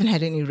I haven't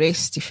had any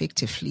rest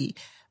effectively,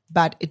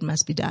 but it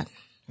must be done,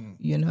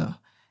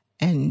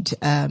 and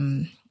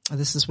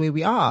this is where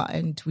we are.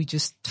 And we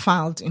just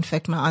filed, in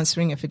fact, my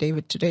answering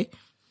affidavit today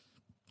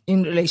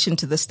in relation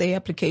to the stay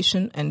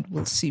application, and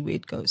we'll see where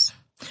it goes.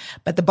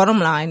 But the bottom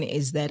line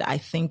is that I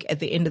think at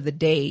the end of the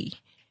day,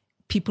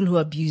 people who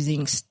are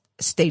abusing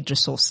state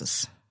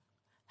resources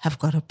have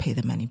got to pay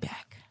the money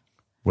back.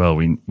 Well,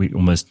 we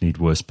almost need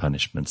worse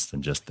punishments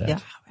than just that. Yeah,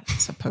 I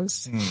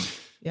suppose.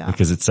 Yeah.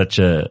 Because it's such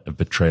a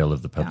betrayal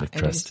of the public Yeah,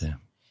 trust. Yeah.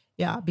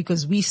 Yeah,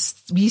 because we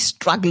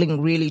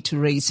struggling really to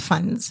raise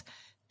funds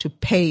to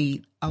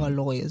pay our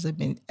lawyers. I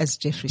mean, as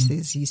Geoffrey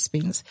says, he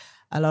spends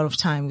a lot of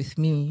time with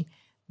me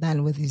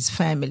than with his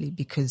family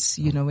because,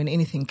 when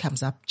anything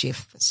comes up,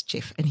 Jeff,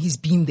 and he's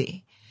been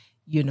there,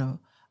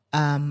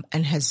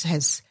 and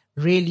has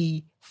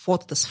really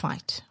fought this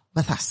fight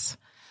with us.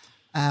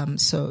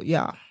 So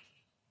yeah.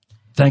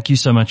 Thank you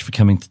so much for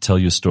coming to tell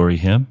your story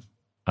here.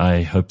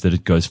 I hope that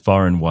it goes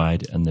far and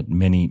wide and that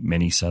many,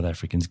 many South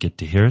Africans get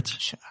to hear it.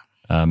 Sure.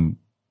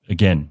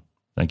 Again,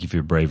 thank you for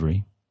your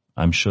bravery.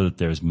 I'm sure that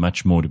there is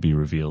much more to be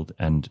revealed,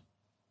 and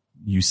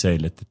you say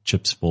let the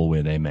chips fall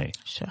where they may.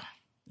 Sure.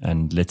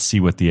 And let's see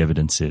what the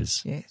evidence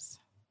is Yes.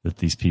 that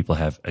these people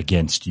have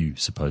against you,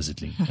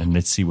 supposedly, and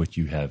let's see what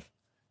you have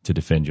to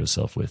defend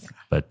yourself with.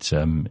 But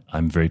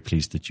I'm very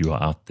pleased that you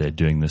are out there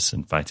doing this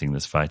and fighting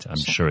this fight. I'm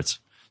sure it's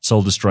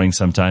soul-destroying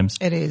sometimes.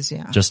 It is,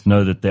 yeah. Just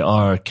know that there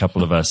are a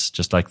couple of us,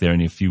 just like there are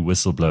only a few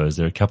whistleblowers,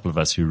 there are a couple of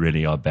us who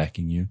really are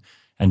backing you.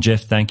 And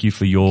Jeff, thank you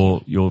for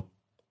your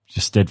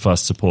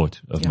steadfast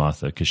support of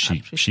Martha, because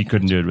she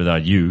couldn't do it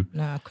without you.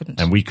 No, I couldn't.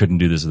 And we couldn't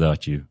do this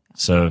without you.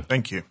 So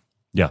Thank you.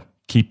 yeah,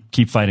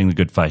 keep fighting the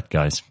good fight,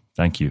 guys.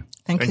 Thank you.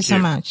 Thank you so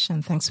much,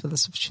 and thanks for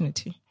this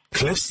opportunity.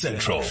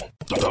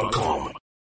 CliffCentral.com